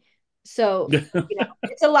with me. So,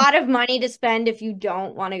 it's a lot of money to spend if you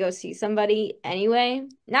don't want to go see somebody anyway.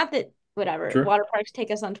 Not that, whatever, Sure. water parks take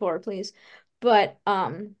us on tour, please. But,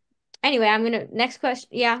 anyway, next question.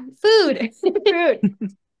 Yeah, food. Food.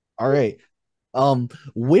 All right.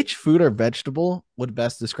 Which food or vegetable would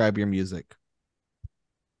best describe your music?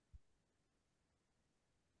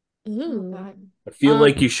 Oh, Ooh. God. I feel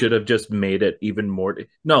like you should have just made it even more.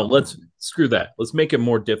 No, let's screw that. Let's make it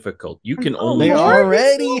more difficult. You can only They More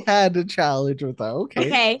already had a challenge with that.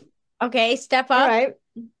 Okay. Okay, step All up. right.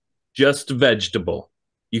 just vegetable.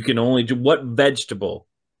 You can only do what vegetable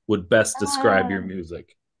would best describe your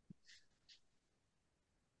music.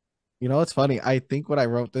 You know what's funny? I think when I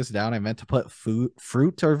wrote this down, I meant to put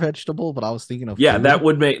fruit or vegetable, but I was thinking of Yeah,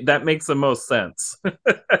 food. that makes the most sense.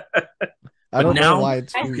 I don't now know why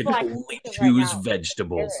it's I you food. can feel like only right choose now.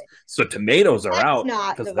 vegetables. So tomatoes are That's out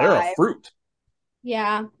not because the they're a vibe. fruit.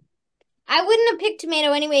 Yeah. I wouldn't have picked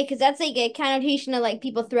tomato anyway, because that's like a connotation of like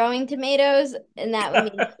people throwing tomatoes, and that would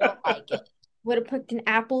mean I don't like it. Would have picked an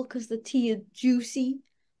apple because the tea is juicy.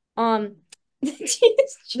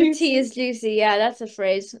 The tea is juicy. Yeah, that's a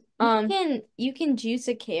phrase. You can juice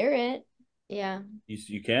a carrot. Yeah,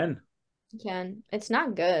 You can. you can. It's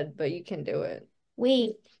not good, but you can do it.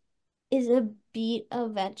 Wait, is a beet a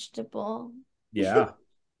vegetable? Yeah.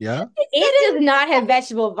 Yeah. It does not have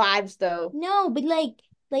vegetable vibes though. No, but Why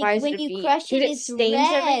like is when it a you beet? crush it, Because it it's stains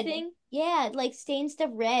red. everything? Yeah, it like stains stuff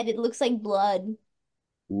red. It looks like blood.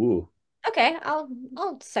 Ooh. Okay, I'll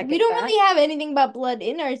second We don't that. really have anything about blood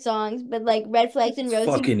in our songs, but like red flags and It's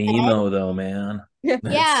rosy fucking red. emo though, man. That's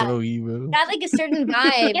Yeah. so evil. Got like a certain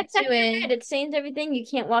vibe It's to it. It stains everything. You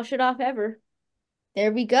can't wash it off ever.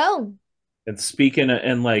 There we go. And speaking of,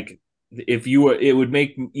 and like it would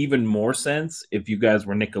make even more sense if you guys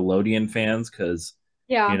were Nickelodeon fans, because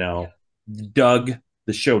Yeah. you know, the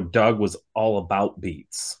show Doug was all about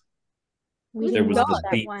beats. There was the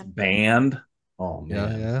Beats band. Oh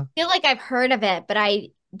man, Yeah. I feel like I've heard of it, but I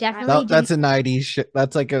definitely That's a 90s shit.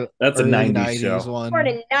 That's like a early 90s show. one. Born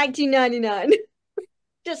in 1999.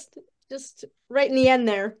 just right in the end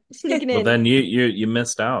there, sneaking in. Well, then you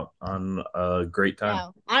missed out on a great time.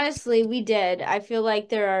 No, honestly, we did. I feel like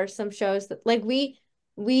there are some shows that like we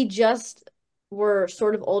just were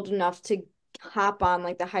sort of old enough to hop on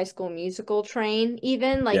like the High School Musical train,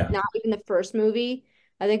 even like not even the first movie.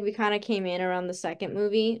 I think we kind of came in around the second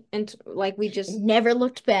movie and like we just never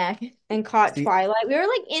looked back and caught Twilight. We were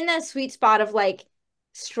like in that sweet spot of like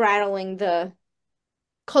straddling the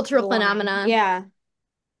cultural phenomena. Yeah.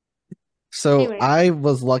 So Anyway. I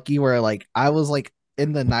was lucky where like I was like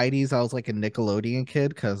in the 90s, I was like a Nickelodeon kid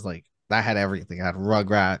because like that had everything. It had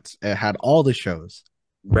Rugrats, it had all the shows.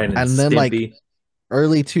 Ren and then Stimpy. Like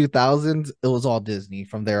early 2000s, it was all Disney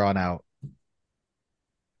from there on out.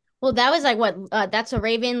 Well, that was like what? That's a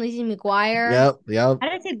Raven, Lizzie McGuire. Yep. How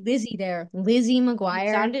did I say Lizzie there? Lizzie McGuire.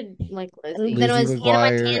 It sounded like Lizzie. Then it was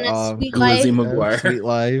McGuire, Hannah Montana, Sweet Lizzie Life. McGuire. Sweet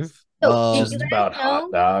Life. Just about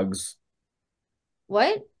hot dogs.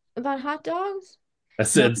 What? About hot dogs? I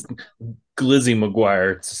said Glizzy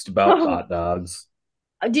McGuire. It's just about hot dogs.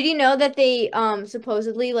 Did you know that they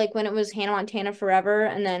supposedly like when it was Hannah Montana Forever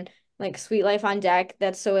and then like Sweet Life on Deck,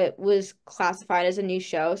 that's so it was classified as a new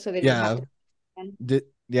show, so they didn't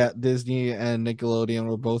have Disney and Nickelodeon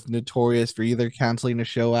were both notorious for either canceling a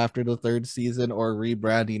show after the third season or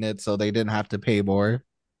rebranding it so they didn't have to pay more.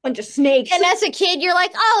 Bunch of snakes. And as a kid, you're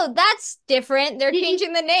like, oh, that's different. They're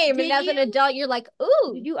changing the name. And as an adult, you're like,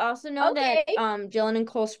 ooh. Did you also know that Dylan and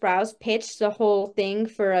Cole Sprouse pitched the whole thing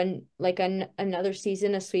for another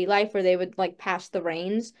season of Sweet Life where they would like pass the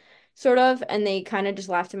reins, sort of, and they kind of just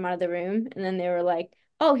laughed him out of the room, and then they were like,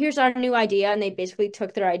 oh, here's our new idea, and they basically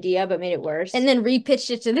took their idea but made it worse. And then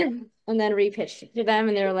repitched it to them. And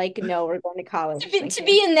they were like, no, we're going to college. to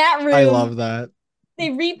be in that room. I love that. They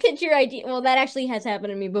repitch your idea. Well, that actually has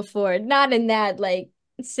happened to me before. Not in that like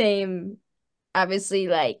same, obviously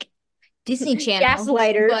like Disney Channel.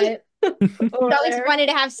 Gaslighter. But it's always funny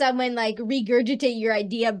to have someone like regurgitate your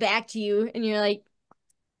idea back to you, and you're like,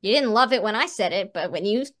 you didn't love it when I said it, but when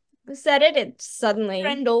you said it, it's suddenly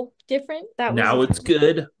different. Now it's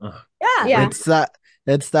good. Yeah.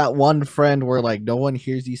 It's that one friend where like no one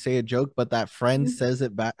hears you say a joke, but that friend says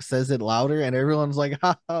it back, says it louder, and everyone's like,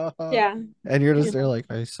 ha, ha, ha. Yeah. And you're just there like,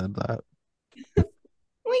 I said that.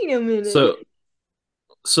 Wait a minute. So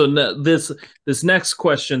this next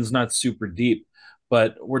question's not super deep,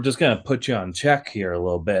 but we're just gonna put you on check here a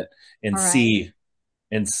little bit and see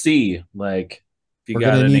like if you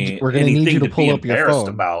got anything to pull up your phone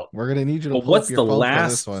about. We're gonna need you to pull up your phone for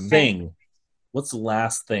this one. What's the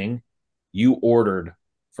last thing you ordered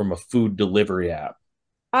from a food delivery app?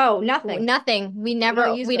 Oh, nothing. We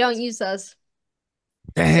don't use those.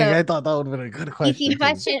 Dang, I thought that would have been a good question. Easy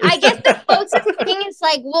question. I guess the closest thing is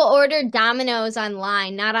like we'll order Domino's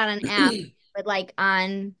online, not on an app, but like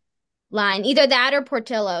online. Either that or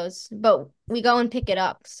Portillo's, but we go and pick it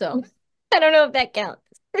up. So I don't know if that counts.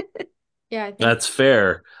 Yeah, I think that's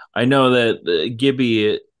fair. I know that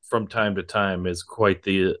Gibby from time to time is quite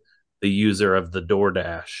the user of the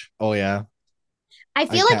DoorDash. Oh yeah. I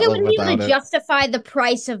feel like it wouldn't be able to justify the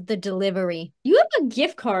price of the delivery. You have a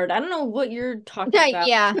gift card. I don't know what you're talking about.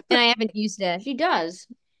 Yeah, and I haven't used it. She does.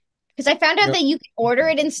 Because I found out that you can order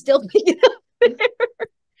it and still pick it up.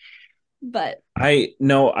 But I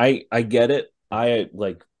get it. I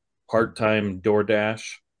like part-time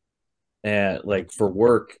DoorDash and like for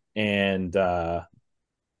work, and I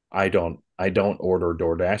don't order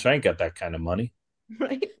DoorDash. I ain't got that kind of money.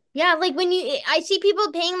 Right. Yeah, like when I see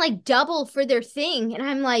people paying like double for their thing, and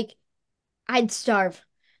I'm like, I'd starve.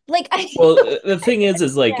 Well, the thing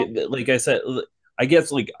is like like I said, I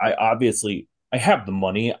guess like I have the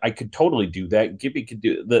money. I could totally do that. Gibby could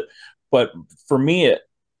do but for me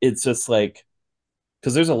it's just like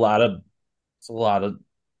because there's a lot of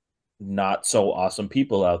not so awesome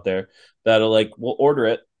people out there that are like, we'll order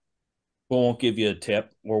it, but won't give you a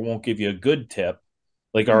tip or won't give you a good tip,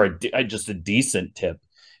 like or just a decent tip.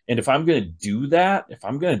 And if I'm going to do that, if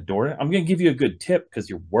I'm going to door it, I'm going to give you a good tip because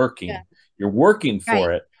you're working. Yeah. You're working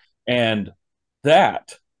for it. And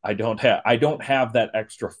that I don't have that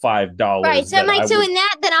extra $5. Right. So in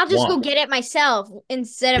that, then I'll just go get it myself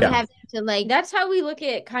instead of having to like. That's how we look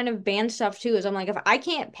at kind of band stuff too, is I'm like, if I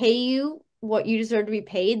can't pay you what you deserve to be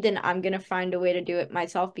paid, then I'm going to find a way to do it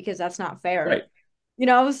myself because that's not fair. Right. You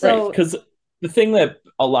know, so. Because the thing that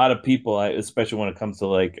a lot of people, especially when it comes to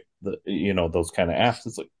like those kind of apps,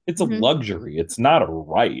 it's like it's a luxury. It's not a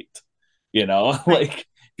right. Like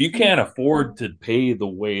if you can't afford to pay the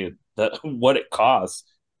way that what it costs,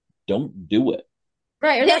 don't do it.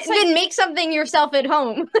 Right. Or then make something yourself at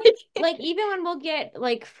home. Like even when we'll get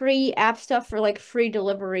like free app stuff for like free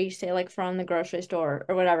delivery, say like from the grocery store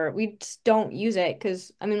or whatever, we just don't use it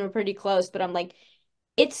because I mean we're pretty close, but I'm like,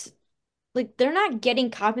 it's like they're not getting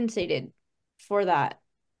compensated for that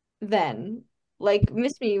then. Like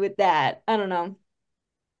miss me with that. I don't know.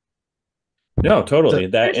 No, totally.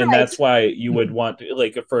 That's why you would want to,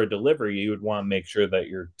 like, for a delivery, you would want to make sure that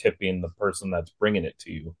you're tipping the person that's bringing it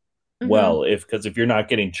to you well, because if you're not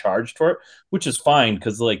getting charged for it, which is fine,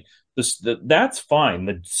 because like that's fine.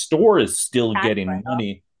 The store is still getting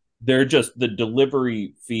money. They're just the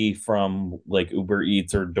delivery fee from like Uber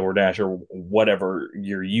Eats or DoorDash or whatever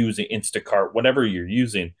you're using, Instacart, whatever you're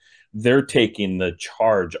using, they're taking the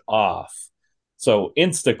charge off. So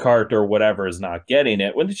Instacart or whatever is not getting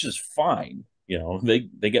it, which is fine.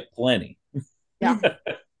 They get plenty. Yeah.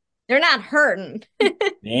 They're not hurting. They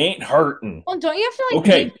ain't hurting. Well, don't you have to like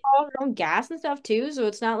pay for all your own gas and stuff too? So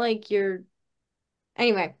it's not like you're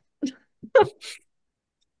anyway. It's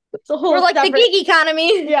a whole like the gig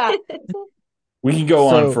economy. Yeah. We can go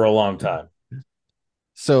on for a long time.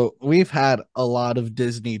 So we've had a lot of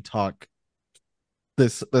Disney talk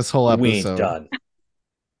this whole episode.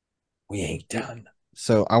 We ain't done.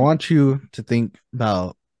 So I want you to think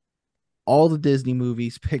about all the Disney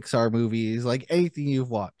movies, Pixar movies, like anything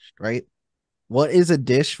you've watched, right? What is a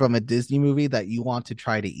dish from a Disney movie that you want to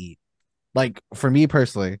try to eat? Like for me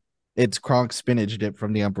personally, it's Kronk's spinach dip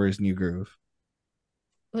from The Emperor's New Groove.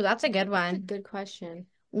 Oh, that's a good one. Good question.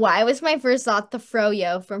 Why was my first thought the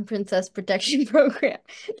froyo from Princess Protection Program?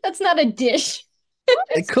 That's not a dish.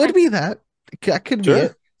 It could be that. That could be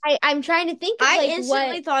it. I'm trying to think of I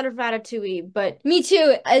instantly thought of Ratatouille, but me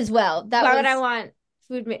too as well. Why would I want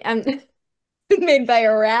food made made by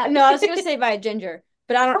a rat? No, I was gonna say by a ginger,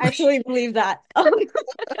 but I don't actually believe that.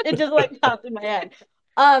 It just like popped in my head.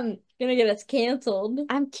 Gonna get us canceled.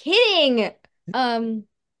 I'm kidding. I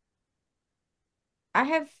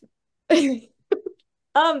have I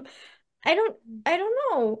don't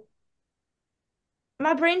know.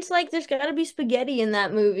 My brain's like there's gotta be spaghetti in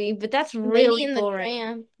that movie, but that's really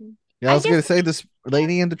boring. Yeah, I was gonna say this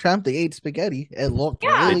Lady and the Tramp, they ate spaghetti. It looked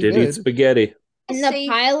really they did good. Eat spaghetti. In the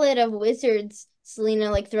pilot of Wizards, Selena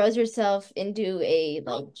like throws herself into a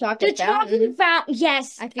like chocolate fountain.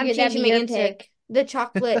 Yes, I figured that'd be your pick. The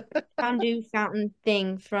chocolate fondue fountain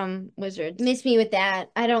thing from Wizards. Miss me with that.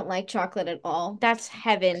 I don't like chocolate at all. That's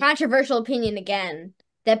heaven. Controversial opinion again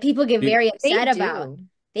that people get very upset about.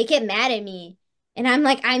 They get mad at me. And I'm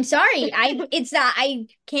like, I'm sorry. I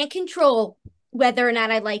can't control whether or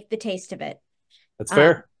not I like the taste of it. That's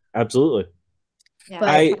fair. Absolutely.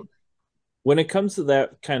 Yeah. When it comes to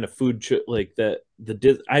that kind of food, like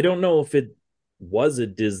I don't know if it was a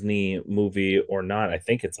Disney movie or not. I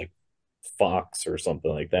think it's like Fox or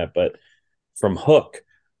something like that. But from Hook,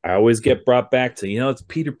 I always get brought back to, it's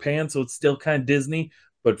Peter Pan, so it's still kind of Disney.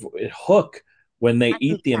 But Hook, when they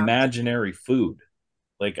eat the imaginary food,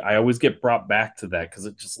 like I always get brought back to that because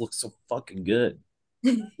it just looks so fucking good.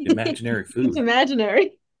 The imaginary food. It's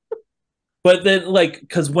imaginary. But then, like,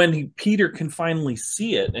 because when Peter can finally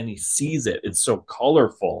see it and he sees it, it's so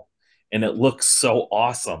colorful and it looks so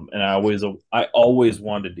awesome. And I always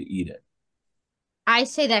wanted to eat it. I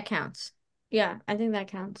say that counts. Yeah, I think that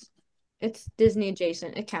counts. It's Disney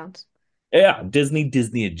adjacent. It counts. Yeah, Disney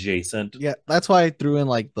adjacent. Yeah, that's why I threw in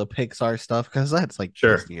like the Pixar stuff because that's like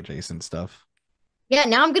Disney adjacent stuff. Yeah,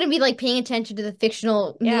 now I'm gonna be like paying attention to the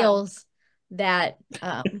fictional meals that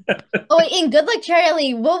oh, in Good Luck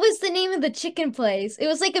Charlie, what was the name of the chicken place? It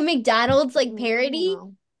was like a McDonald's like parody.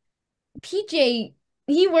 PJ,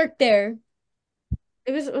 he worked there.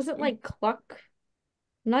 Was it like Cluck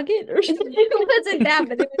Nugget or something? It wasn't that,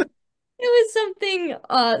 but it was something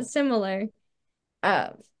similar.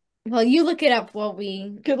 Well, you look it up while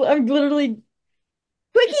I'm literally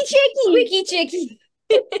Quickie Chicky.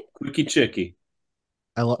 Quickie Chicky.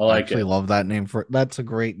 I actually love that name that's a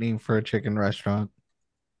great name for a chicken restaurant.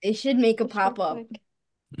 They should make a pop-up.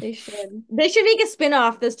 They should make a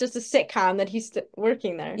spin-off that's just a sitcom that he's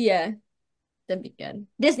working there. Yeah. That'd be good.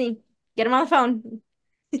 Disney, get him on the phone.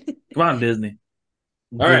 Come on, Disney.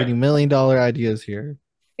 All right. $1 million ideas here.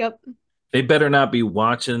 Yep. They better not be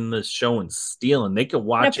watching this show and stealing. They could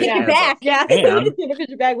watch it. Put it back. Yeah. And put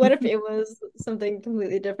it back. What if it was something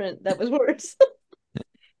completely different that was worse?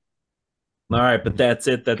 All right, but that's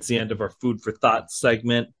it. That's the end of our food for thought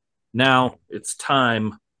segment. Now it's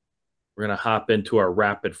time. We're going to hop into our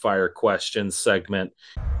rapid fire questions segment.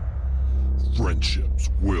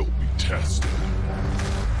 Friendships will be tested.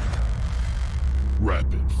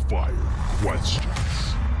 Rapid fire questions.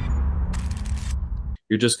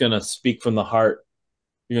 You're just going to speak from the heart.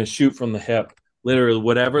 You're going to shoot from the hip. Literally,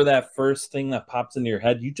 whatever that first thing that pops into your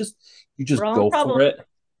head, you just go for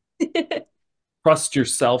it. Trust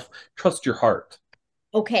yourself. Trust your heart.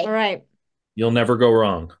 Okay. All right. You'll never go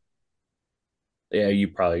wrong. Yeah,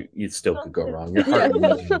 you still could go wrong. Your heart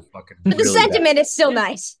really fucking But the really sentiment bad. is still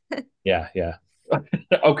nice. Yeah.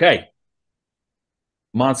 Okay.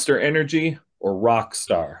 Monster Energy or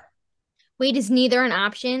Rockstar? Wait, is neither an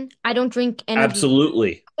option? I don't drink energy.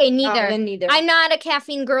 Absolutely. Okay, neither. Then neither. I'm not a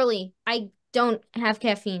caffeine girly. I don't have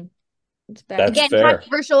caffeine. It's bad. That's Again, fair.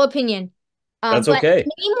 controversial opinion. That's but okay.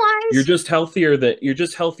 name-wise, You're just healthier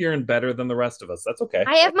and better than the rest of us. That's okay.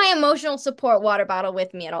 I have my emotional support water bottle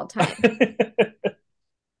with me at all times.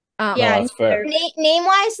 No, that's fair.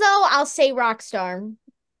 Name-wise, though, I'll say Rockstar.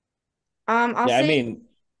 I'll say. I mean,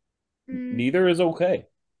 neither is okay.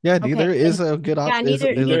 Yeah, neither is a good option.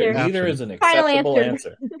 Neither is an acceptable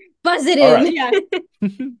answer. Buzz it All in. right. Yeah.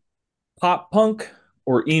 Pop punk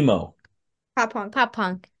or emo? Pop punk. Pop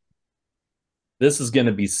punk. This is going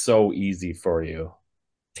to be so easy for you.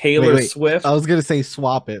 Taylor Swift. I was going to say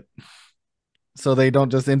swap it. So they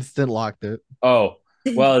don't just instant lock it. Oh,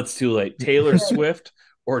 well, it's too late. Taylor Swift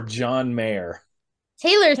or John Mayer?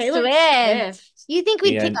 Taylor Swift. You think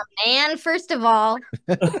we'd pick a man, first of all?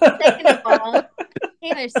 Second of all,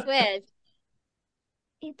 Taylor Swift.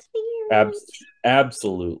 It's weird.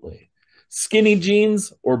 Absolutely. Skinny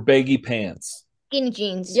jeans or baggy pants? Skinny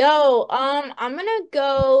jeans. Yo, I'm gonna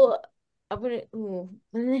go. Ooh.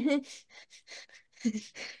 You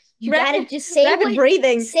gotta just say rapid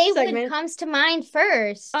breathing. Say what comes to mind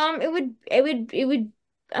first. It would.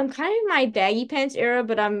 I'm kind of in my baggy pants era,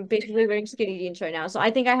 but I'm basically wearing skinny jeans right now, so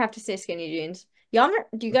I think I have to say skinny jeans. Do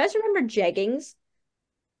you guys remember jeggings?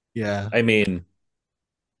 Yeah. I mean,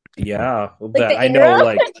 yeah. Like I know,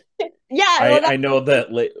 like. Yeah, I know that.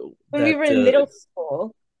 When we were in middle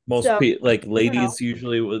school. Most people, like ladies,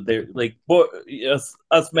 usually they're like, us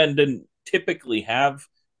men didn't typically have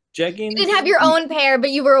jeggings. You didn't have your own pair,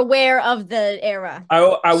 but you were aware of the era.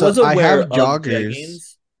 I was aware of joggers.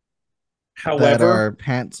 Jeggings. However, that are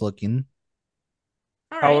pants looking.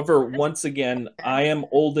 However, once again, I am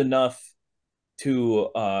old enough to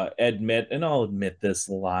admit, and I'll admit this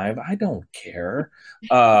live, I don't care.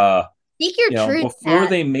 Speak your truth. Before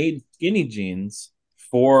they made skinny jeans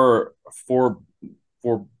for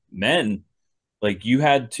men, like you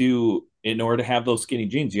had to, in order to have those skinny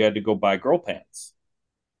jeans, you had to go buy girl pants.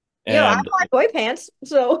 Yeah, I want boy pants,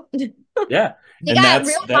 so yeah, they got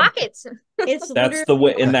real pockets. That's the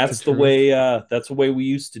way, and that's the way we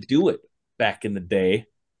used to do it back in the day,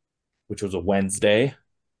 which was a Wednesday.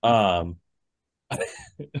 But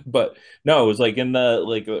no, it was like in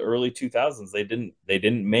the early 2000s. They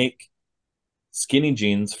didn't make skinny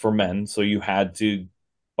jeans for men, so you had to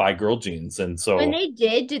buy girl jeans. And so when they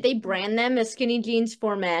did they brand them as skinny jeans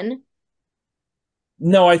for men?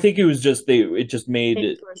 No, I think it was just it just made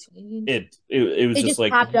it was just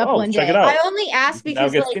like, popped up one check day. it out. I only asked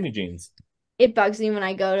because now get skinny jeans. It bugs me when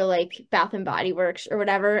I go to like Bath and Body Works or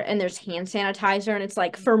whatever, and there's hand sanitizer, and it's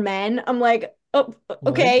like for men. I'm like, oh,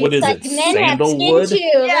 okay. What is like, it? Sandalwood? Too.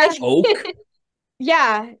 Yeah. Like, oak.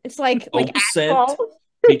 Yeah, it's like scent.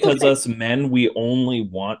 Because us men, we only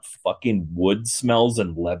want fucking wood smells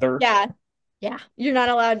and leather. Yeah. You're not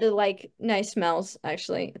allowed to like nice smells.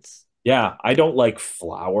 Actually, Yeah, I don't like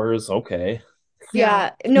flowers. Okay.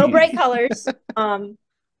 Yeah, no bright colors, or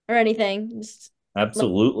anything. Just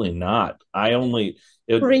absolutely not. I only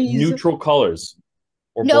neutral colors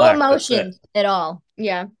or no black, emotion at all.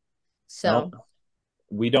 Yeah. So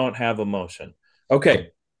we don't have emotion. Okay.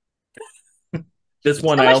 This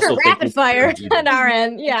one so I also think rapid fire on our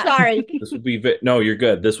end. Yeah. Sorry. This would be no, you're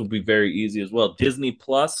good. This would be very easy as well. Disney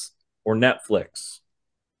Plus or Netflix?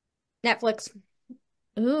 Netflix.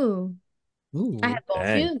 Ooh. I have both.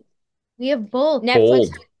 Dang. We have both. Netflix.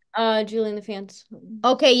 Julie and the Fans.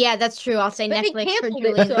 Okay, yeah, that's true. I'll say but Netflix for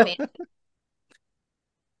Julie and the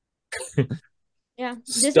Fans. Yeah.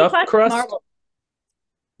 Stuffed crust. Marvel.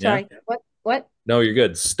 Sorry. Yeah. What? No, you're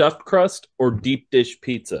good. Stuffed crust or deep dish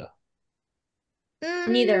pizza?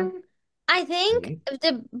 Neither. I think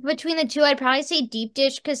between the two, I'd probably say deep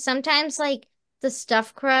dish because sometimes like the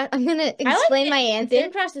stuffed crust. I'm gonna explain my answer.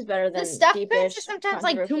 Thin crust is better than the stuffed deep crust. Dish. Is sometimes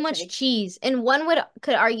like too much cheese, and one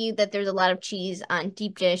could argue that there's a lot of cheese on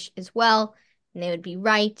deep dish as well, and they would be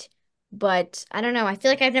right. But I don't know. I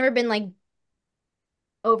feel like I've never been like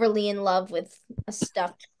overly in love with a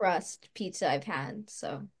stuffed crust pizza I've had.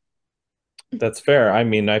 So That's fair. I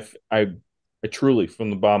mean, I truly, from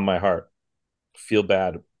the bottom of my heart, feel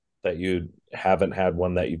bad that you haven't had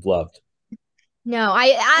one that you've loved. No,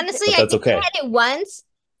 I honestly, But I that's think okay. I had it once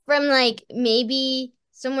from like maybe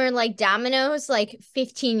somewhere like Domino's like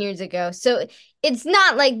 15 years ago. So it's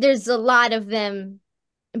not like there's a lot of them,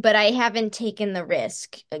 but I haven't taken the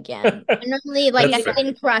risk again. I'm normally like That's a fair.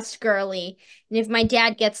 thin crust girly. And if my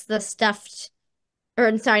dad gets the stuffed,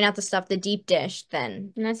 or sorry, not the stuffed, the deep dish,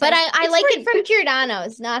 then. And I said, But I "It's like pretty it from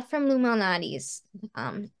Giordano's, not from Lou Malnati's.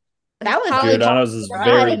 That was probably Giordano's is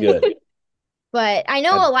very good. But I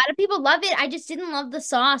know I- a lot of people love it. I just didn't love the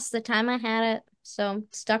sauce the time I had it. So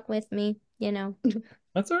it stuck with me, you know.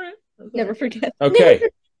 That's all right. That's all Never right. forget. Okay.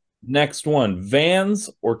 Next one. Vans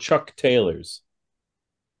or Chuck Taylors?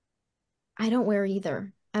 I don't wear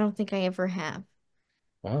either. I don't think I ever have.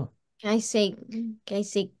 Wow. Can I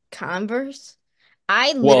say Converse?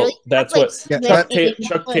 I Well, literally that's have, like, what Yeah,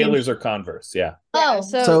 Chuck Taylors are Converse. Yeah. Yeah, Oh,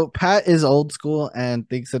 So Pat is old school and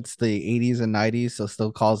thinks it's the 80s and 90s, so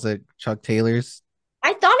still calls it Chuck Taylor's.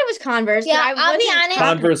 I thought it was Converse, Yeah, but I I'll be wasn't honest.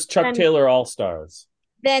 Converse Chuck confident Taylor All Stars.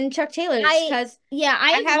 than Chuck Taylor's because yeah,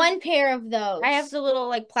 I have have- one pair of those. I have the little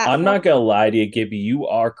like platform. I'm not gonna lie to you, Gibby. You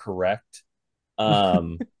are correct.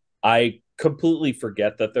 I completely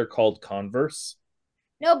forget that they're called Converse.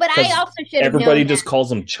 No, but I 'Cause also should have Everybody known just that. calls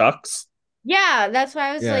them Chucks. Yeah, that's why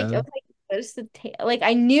I was like, Yeah. okay, what is the like?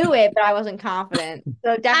 I knew it, but I wasn't confident.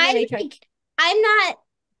 So definitely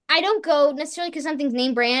I don't go necessarily because something's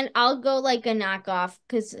name brand. I'll go like a knockoff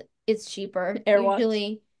because it's cheaper. Airwalks.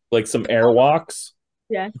 Usually. Like some Airwalks.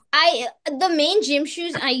 The main gym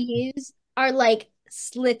shoes I use are like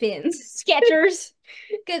slip-ins, Skechers,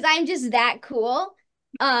 because I'm just that cool.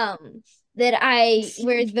 That I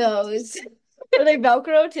wear those. Are they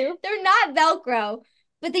Velcro too? They're not Velcro,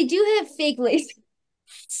 but they do have fake lace.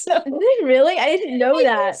 So Are they really? I didn't know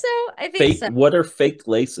that. so I think Fake. so. What are fake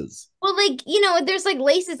laces? Well, like, there's like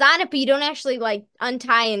laces on it, but you don't actually like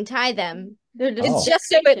untie and tie them. They're just It's just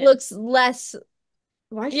so it looks less.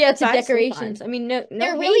 Why should Yeah, it's a buy decoration. slip-ons? I mean, no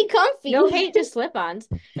They're hate, really comfy. no hate to slip-ons.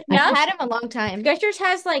 I've had them a long time. Skechers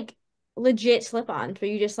has like legit slip-ons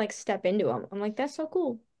where you just like step into them. I'm like, that's so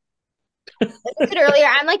cool. Like I said earlier,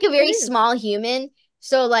 I'm like a very It is. small human,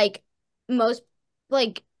 so like most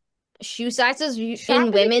like shoe sizes in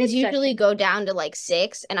the women's kids usually section. go down to like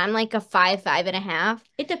 6, and I'm like a 5'5.5".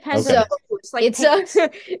 It depends Okay. on the shoe. It's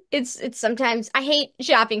like It's sometimes I hate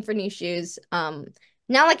shopping for new shoes.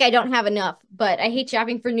 Not like I don't have enough, but I hate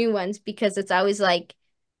shopping for new ones because it's always like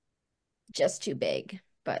just too big.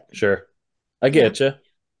 But Sure. I get you. if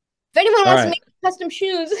anyone All wants to right. make custom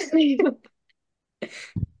shoes,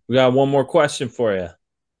 We got one more question for you.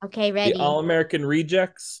 okay, ready. The All-American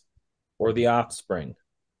Rejects or the Offspring?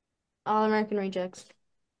 All-American Rejects.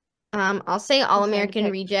 I'll say All American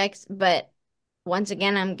pick. Rejects, but once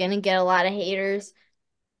again, I'm gonna get a lot of haters.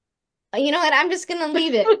 You know what? I'm just gonna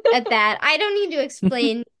leave it at that. I don't need to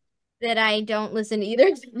explain that I don't listen to either.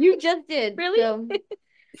 You just did. Really? So,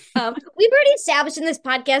 We've already established in this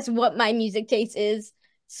podcast what my music taste is.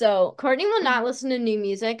 So Courtney will not listen to new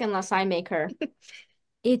music unless I make her.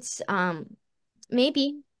 it's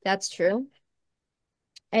maybe that's true.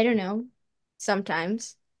 I don't know.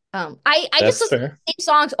 Sometimes. I That's just listen fair. to the same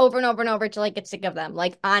songs over and over and over till I get sick of them,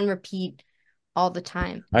 like on repeat all the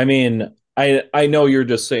time. I mean, I know you're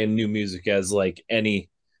just saying new music as like any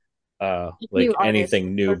like New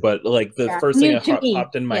anything new, artist. but like the Yeah. first thing New that to me,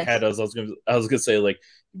 popped in my yes. head, I was gonna say like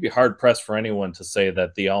you'd be hard pressed for anyone to say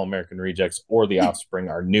that the All American Rejects or the Offspring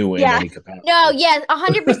are new in Yeah. any capacity. No, yes,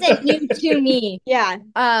 100% new to me. Yeah.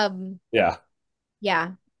 Yeah.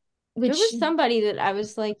 Yeah. There Which was somebody that I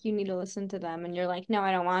was like, you need to listen to them, and you're like, no,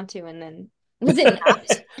 I don't want to. And then was it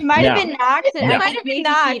Knox? it might have No. been Knox, and No. it might have been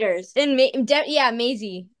Peters. And yeah,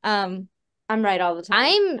 Maisie. I'm right all the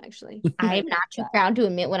time. Actually, I'm not too proud to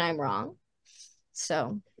admit when I'm wrong.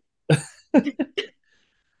 So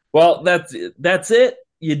Well, that's it.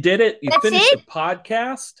 You did it. You That's finished it? the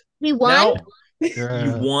podcast. we won. Now Yeah.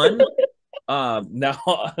 you won.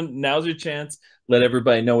 Now's your chance. Let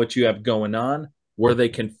everybody know what you have going on, where they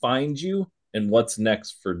can find you, and what's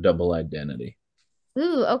next for Double Identity.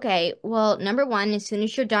 Ooh, okay. Well, number one, as soon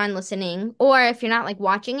as you're done listening, or if you're not like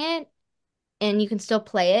watching it and you can still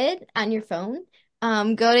play it on your phone,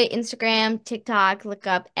 go to Instagram, TikTok, look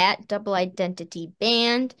up at Double Identity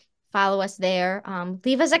Band, follow us there.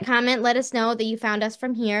 Leave us a comment, let us know that you found us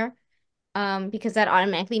from here. Because that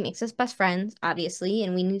automatically makes us best friends, obviously,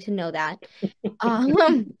 and we need to know that.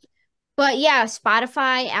 But yeah,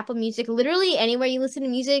 Spotify, Apple Music, literally anywhere you listen to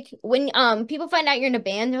music. When people find out you're in a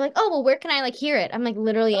band, they're like, "Oh, well, where can I like hear it?" I'm like,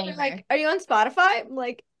 literally they're anywhere. like, are you on Spotify? I'm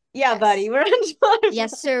like, yeah, Yes. buddy, we're on Spotify.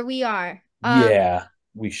 Yes, sir, we are. Yeah,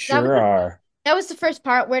 we sure are. That was the first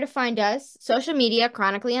part. Where to find us? Social media,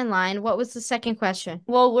 chronically online. What was the second question?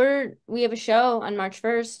 Well, we have a show on March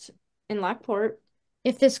 1st in Lockport.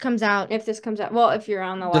 If this comes out. Well, if you're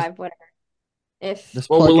on the live, whatever.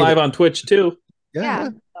 Well, we're live on Twitch too. Yeah.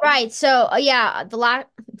 Right. So,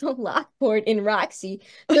 the Lockport in Roxy.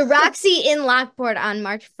 The Roxy in Lockport on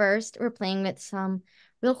March 1st. We're playing with some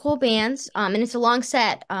real cool bands. And it's a long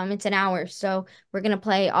set. It's an hour. So we're gonna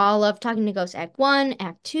play all of Talking to Ghosts Act 1,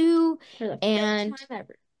 Act 2, and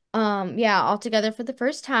all together for the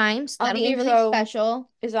first time. So that'll be really special.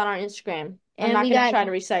 Is on our Instagram. And I'm not gonna try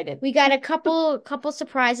to recite it. We got a couple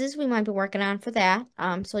surprises we might be working on for that.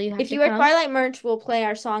 So you have if you wear Twilight merch, we'll play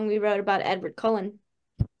our song we wrote about Edward Cullen.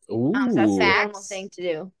 Ooh. That's the normal thing to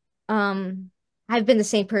do. I've been the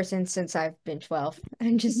same person since I've been 12.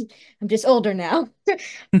 I'm just older now.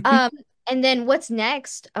 And then what's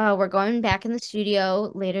next? We're going back in the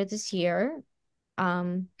studio later this year.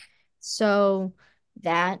 So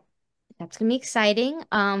that's gonna be exciting.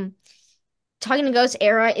 Talking to Ghosts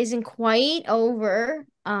era isn't quite over.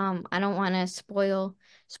 I don't want to spoil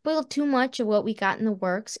too much of what we got in the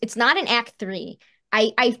works. It's not an act 3.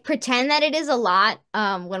 I pretend that it is a lot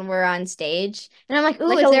when we're on stage. And I'm like,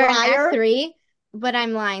 ooh, is there an act 3? But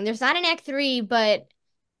I'm lying. There's not an act 3, but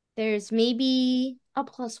there's maybe a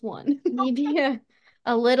 +1. Maybe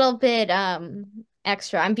a little bit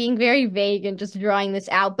extra. I'm being very vague and just drawing this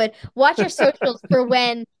out, but watch our socials for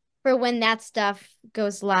when that stuff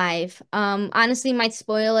goes live. Honestly, might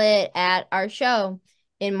spoil it at our show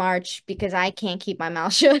in March because I can't keep my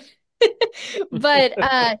mouth shut. But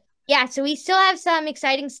so we still have some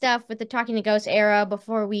exciting stuff with the Talking to Ghosts era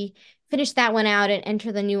before we finish that one out and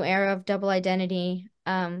enter the new era of Double Identity.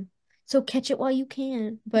 So catch it while you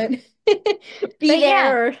can, but be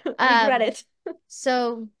there or regret it.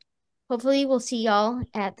 So hopefully we'll see y'all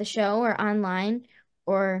at the show or online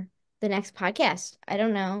or the next podcast. I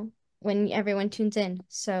don't know when everyone tunes in.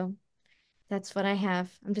 So that's what I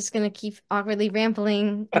have. I'm just going to keep awkwardly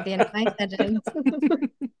rambling at the end of my sentence.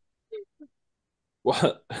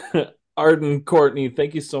 Well, Arden, Courtney,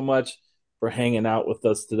 thank you so much for hanging out with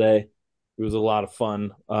us today. It was a lot of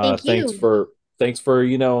fun. Thanks for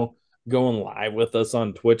going live with us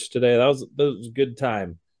on Twitch today. That was a good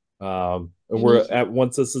time.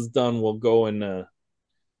 Once this is done, we'll go and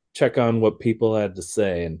check on what people had to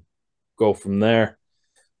say and go from there.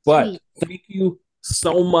 But thank you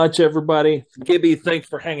so much, everybody. Gibby, thanks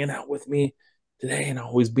for hanging out with me today and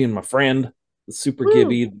always being my friend. The Super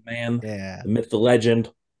Gibby, the man, the myth, the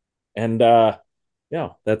legend. And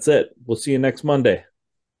that's it. We'll see you next Monday.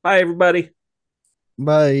 Bye, everybody.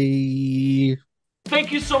 Bye.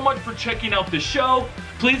 Thank you so much for checking out the show.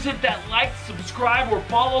 Please hit that like, subscribe, or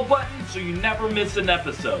follow button so you never miss an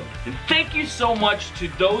episode. And thank you so much to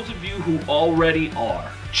those of you who already are.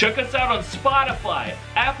 Check us out on Spotify,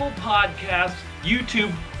 Apple Podcasts,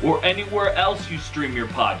 YouTube, or anywhere else you stream your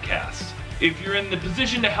podcasts. If you're in the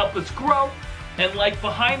position to help us grow and like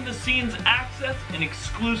behind the scenes access and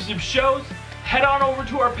exclusive shows, head on over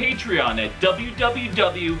to our Patreon at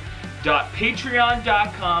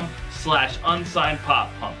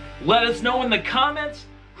www.patreon.com/unsignedpoppunk. Let us know in the comments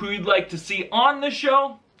who you'd like to see on the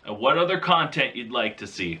show and what other content you'd like to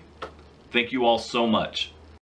see. Thank you all so much.